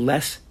also be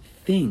less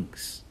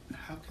things.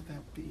 How could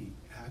that be?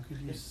 How could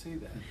you say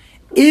that?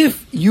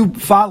 If you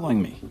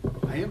following me,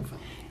 I am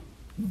following.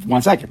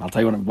 1 second, I'll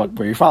tell you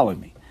where you're following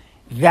me.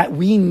 That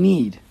we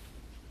need,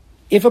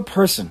 if a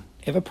person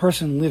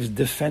lives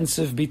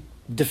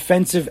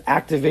defensive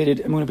activated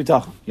Emunah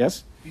Bitachon,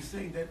 yes? He's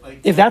saying that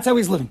like If that's how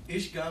he's living.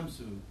 Ish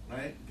Gamzu,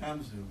 right?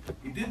 Gamzu.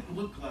 He didn't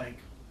look like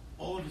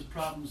all of his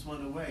problems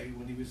went away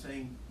when he was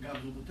saying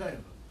Gamzu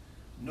B'Tayva.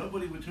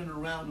 Nobody would turn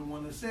around and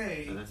want to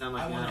say, So that sounds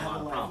like I he want to had a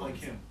have a lot of life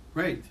problems. like him.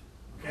 Right.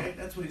 Okay?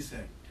 That's what he's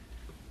saying.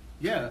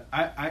 Yeah,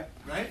 I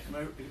Right?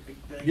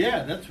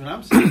 yeah, that's what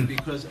I'm saying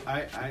because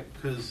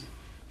because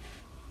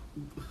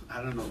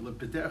I don't know,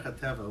 b'derech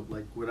hateva,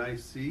 like what I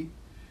see,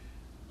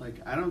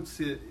 like I don't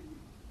see it,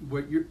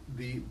 what you're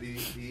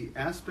the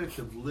aspect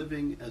of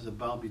living as a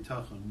Baal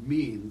Bitachon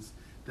means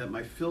that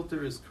my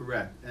filter is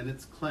correct and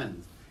it's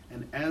cleansed,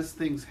 and as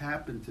things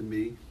happen to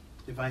me,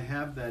 if I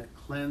have that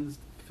cleansed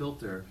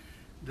filter,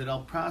 that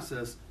I'll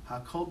process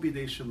hakol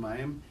b'dei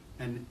shemayim,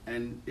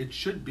 and it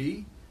should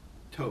be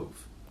tov.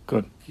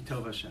 Good. Ki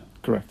tov Hashem.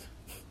 Correct.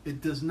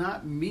 It does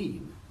not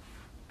mean,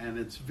 and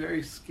it's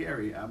very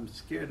scary, I'm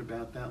scared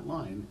about that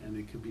line, and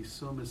it could be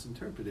so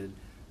misinterpreted,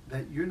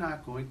 that you're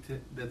not going to,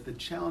 that the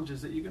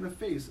challenges that you're going to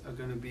face are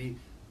going to be,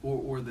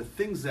 or the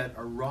things that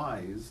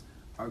arise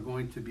are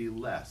going to be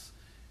less.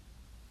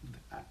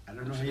 I don't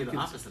know how Actually, you the can...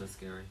 opposite is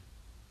scary.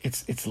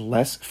 It's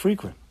less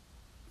frequent.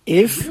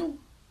 If Real?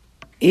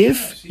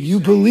 Yes, you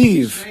he's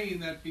believe,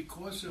 saying that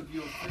because of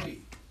your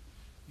faith,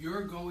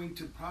 you're going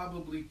to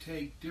probably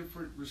take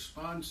different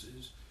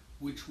responses,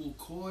 which will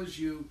cause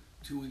you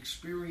to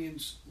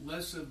experience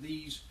less of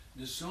these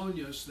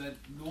nisonios that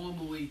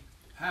normally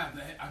have.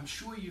 I'm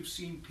sure you've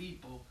seen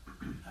people.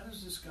 How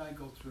does this guy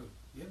go through?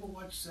 You ever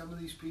watch some of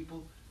these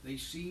people? They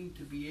seem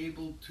to be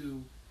able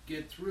to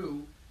get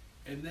through,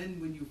 and then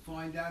when you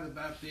find out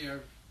about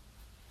their,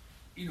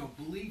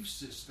 belief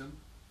system,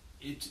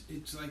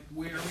 it's like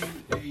wearing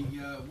a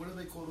what do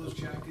they call those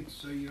jackets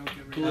so you don't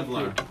get rid of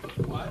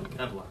Kevlar. What?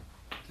 Kevlar.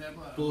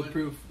 Kevlar.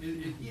 Bulletproof.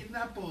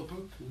 Not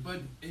bulletproof,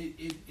 but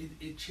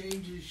it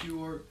changes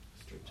your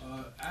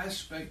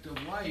aspect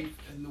of life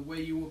and the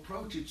way you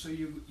approach it. So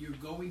you're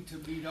going to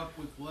meet up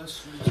with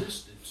less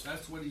resistance.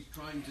 That's what he's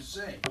trying to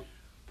say.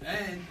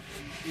 And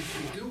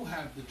if you do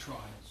have the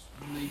trials,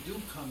 when they do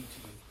come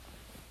to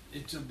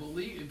you, it's a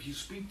belief. If you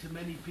speak to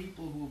many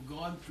people who have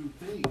gone through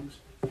things,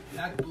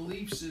 that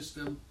belief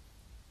system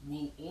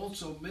will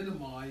also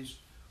minimize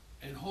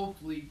and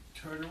hopefully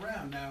turn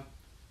around. Now,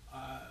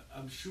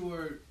 I'm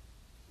sure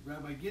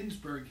Rabbi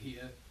Ginsburg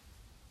here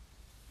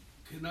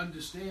can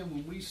understand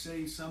when we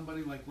say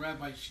somebody like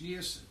Rabbi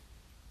Schneerson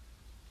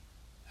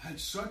had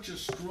such a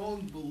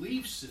strong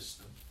belief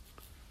system,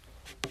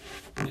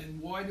 and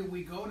why do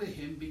we go to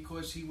him?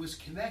 Because he was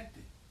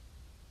connected.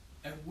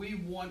 And we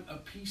want a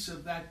piece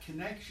of that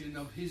connection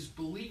of his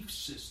belief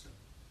system,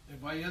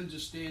 if I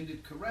understand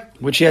it correctly.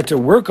 which he had to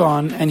work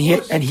on, and he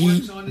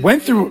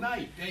went through.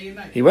 Day and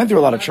night. He went through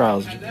a lot of Rabbi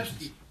trials.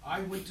 Kanevsky,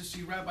 I went to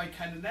see Rabbi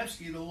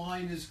Kanevsky. The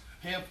line is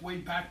halfway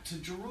back to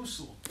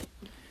Jerusalem.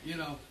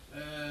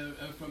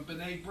 From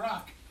Bnei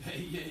Brak,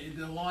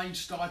 the line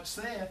starts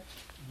there.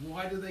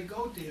 Why do they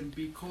go to him?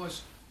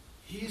 Because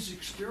his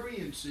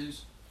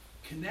experiences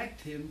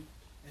connect him,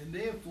 and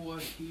therefore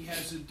he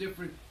has a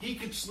different. He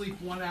could sleep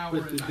 1 hour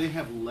But a did night. they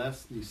have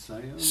less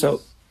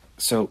nisayos?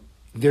 So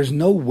there's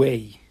no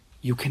way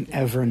you can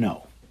ever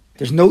know.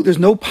 There's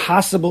no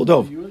possible.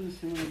 Dov. You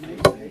understand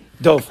what I'm saying?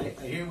 Dov.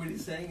 I hear what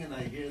he's saying and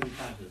I hear the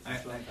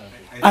context.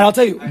 And I'll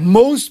tell you,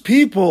 most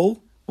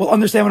people will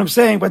understand what I'm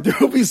saying, but there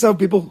will be some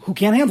people who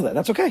can't handle that.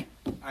 That's okay.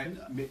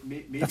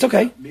 That's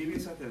okay. Maybe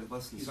it's not that it's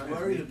less than He's science.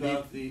 worried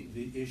about the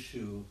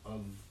issue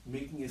of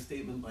making a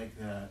statement like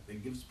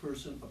that gives a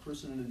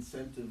person an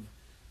incentive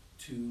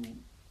to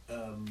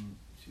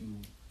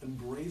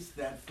embrace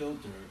that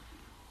filter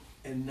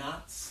and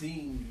not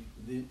seeing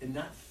and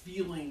not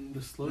feeling The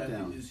that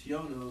slowdown. the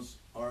nisyonos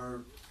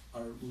are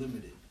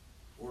limited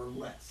or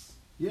less.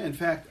 Yeah, in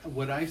fact,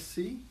 what I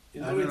see,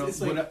 You know, I don't know,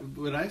 it's like-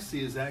 what I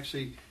see is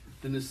actually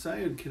the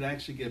Nisayon could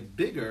actually get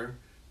bigger,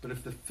 but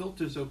if the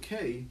filter's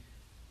okay,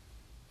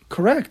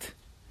 Correct.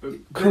 But-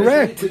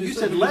 Correct. but you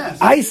said less.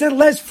 I said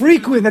less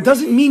frequent. That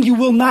doesn't mean you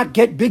will not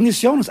get big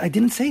nisyonos. I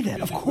didn't say that.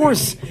 Of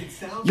course, It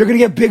sounds you're going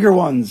to get bigger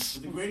ones.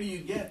 the greater you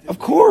get, Of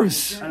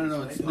course. I don't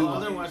know, it's Well, nuanced.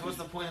 otherwise, what's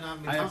the point of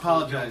I having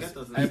apologize.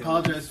 I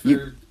apologize for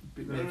You-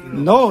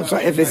 making No, so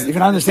if you're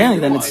not understanding,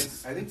 then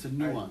it's. I think It's a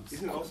nuance.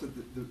 Isn't it also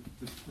the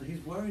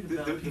he's worried The-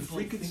 about the people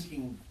frequency-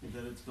 thinking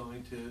that it's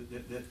going to.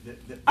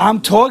 That I'm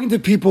talking to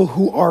people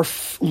who are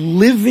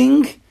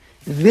living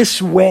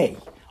this way.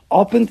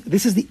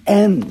 This is the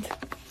end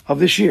of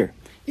this year.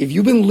 If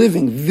you've been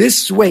living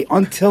this way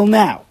until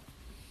now,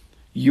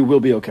 you will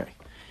be okay.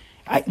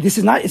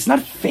 It's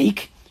not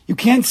fake. You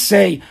can't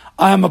say,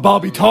 I'm a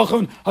Baal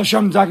Bitachon,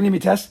 Hashem is not going to give me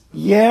tests.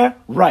 Yeah,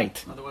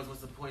 right. Otherwise,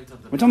 what's the point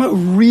of the? We're talking about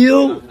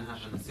real, Not gonna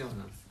happen. It's illness.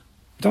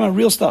 we're talking about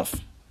real stuff.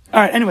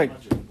 All right, anyway.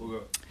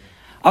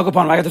 I'll go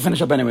upon it. I got to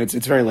finish up anyway.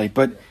 It's very late.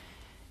 But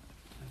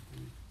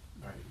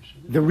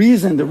the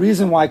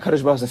reason why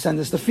Kadosh Baruch Hu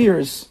sends us the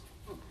fears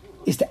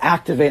is to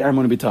activate our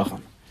Emunah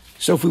B'tachon.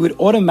 So if we would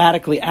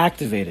automatically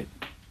activate it,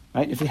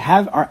 right? If we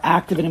have our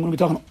activated Emunah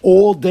B'tachon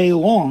all day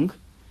long,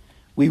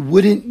 we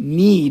wouldn't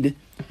need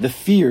the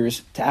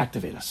fears to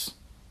activate us.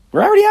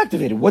 We're already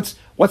activated. What's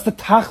the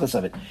tachlis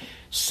of it?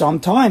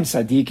 Sometimes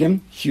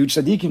tzaddikim, huge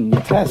tzaddikim,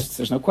 need tests.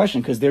 There's no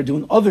question because they're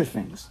doing other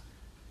things.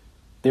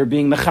 They're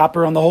being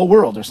mechaper on the whole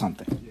world or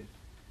something.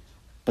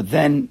 But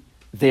then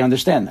they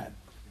understand that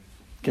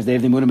because they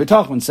have the Emunah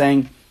B'tachon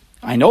saying,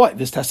 "I know it.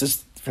 This test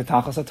is for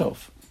tachlis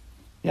hatov."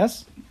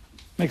 Yes,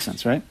 makes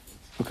sense, right?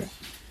 Okay.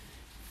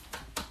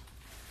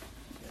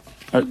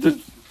 All right,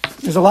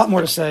 there's a lot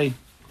more to say,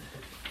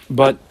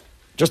 but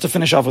just to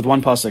finish off with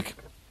one pasuk,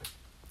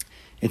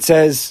 it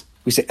says,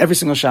 we say every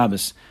single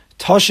Shabbos,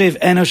 Toshev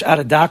Enosh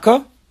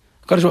Aradaka,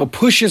 Kadosh Baruch Hu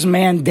pushes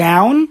man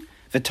down,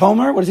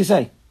 V'tomer, what does he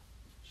say?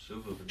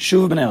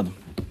 Shuva b'nei Adam.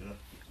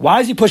 Why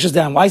does he push us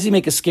down? Why does he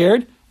make us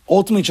scared?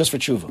 Ultimately just for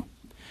tshuva.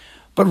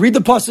 But read the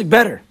pasuk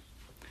better.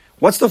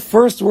 What's the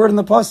first word in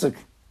the pasuk?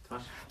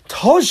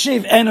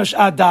 Toshev Enosh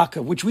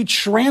Adaka, which we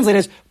translate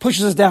as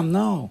pushes us down.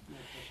 No.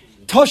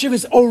 Toshev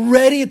is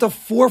already at the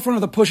forefront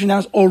of the pushing down,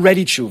 is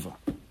already tshuva.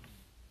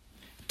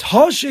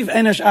 Toshev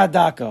Enosh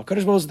Adaka.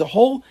 Kadosh Baruch Hu, the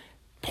whole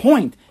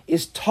point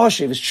is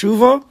Toshev, is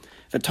tshuva,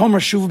 V'tomer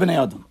Shuva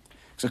b'nei Adam.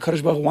 So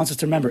Kadosh Baruch Hu wants us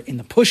to remember, in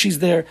the push he's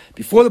there,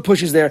 before the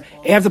push is there,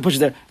 after the push is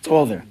there, it's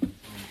all there.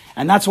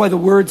 And that's why the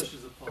word,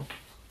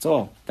 it's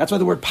all. That's why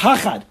the word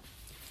pachad,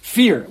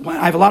 fear.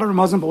 I have a lot of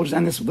Muslim, but we'll just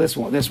end this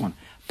one.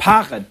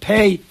 Pachad,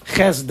 pei,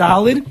 ches,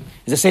 dalid,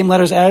 is the same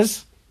letters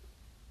as?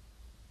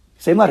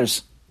 Same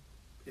letters.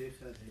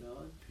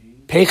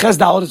 Pei, ches,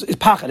 dalid is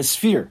pachad, is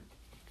fear.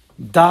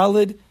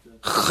 Dalid,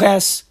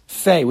 ches,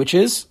 fei, which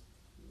is?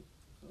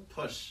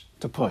 Push.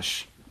 To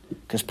push.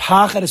 Because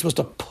pachad is supposed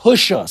to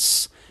push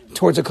us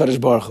towards the Kadosh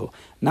Baruch Hu,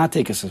 not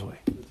take us away.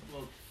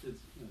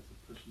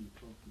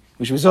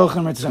 We should be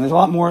zochim. There's a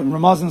lot more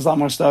Ramazan, there's a lot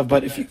more stuff.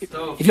 But if you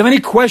have any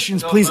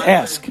questions, please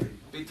ask.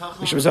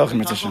 We should be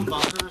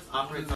zochim.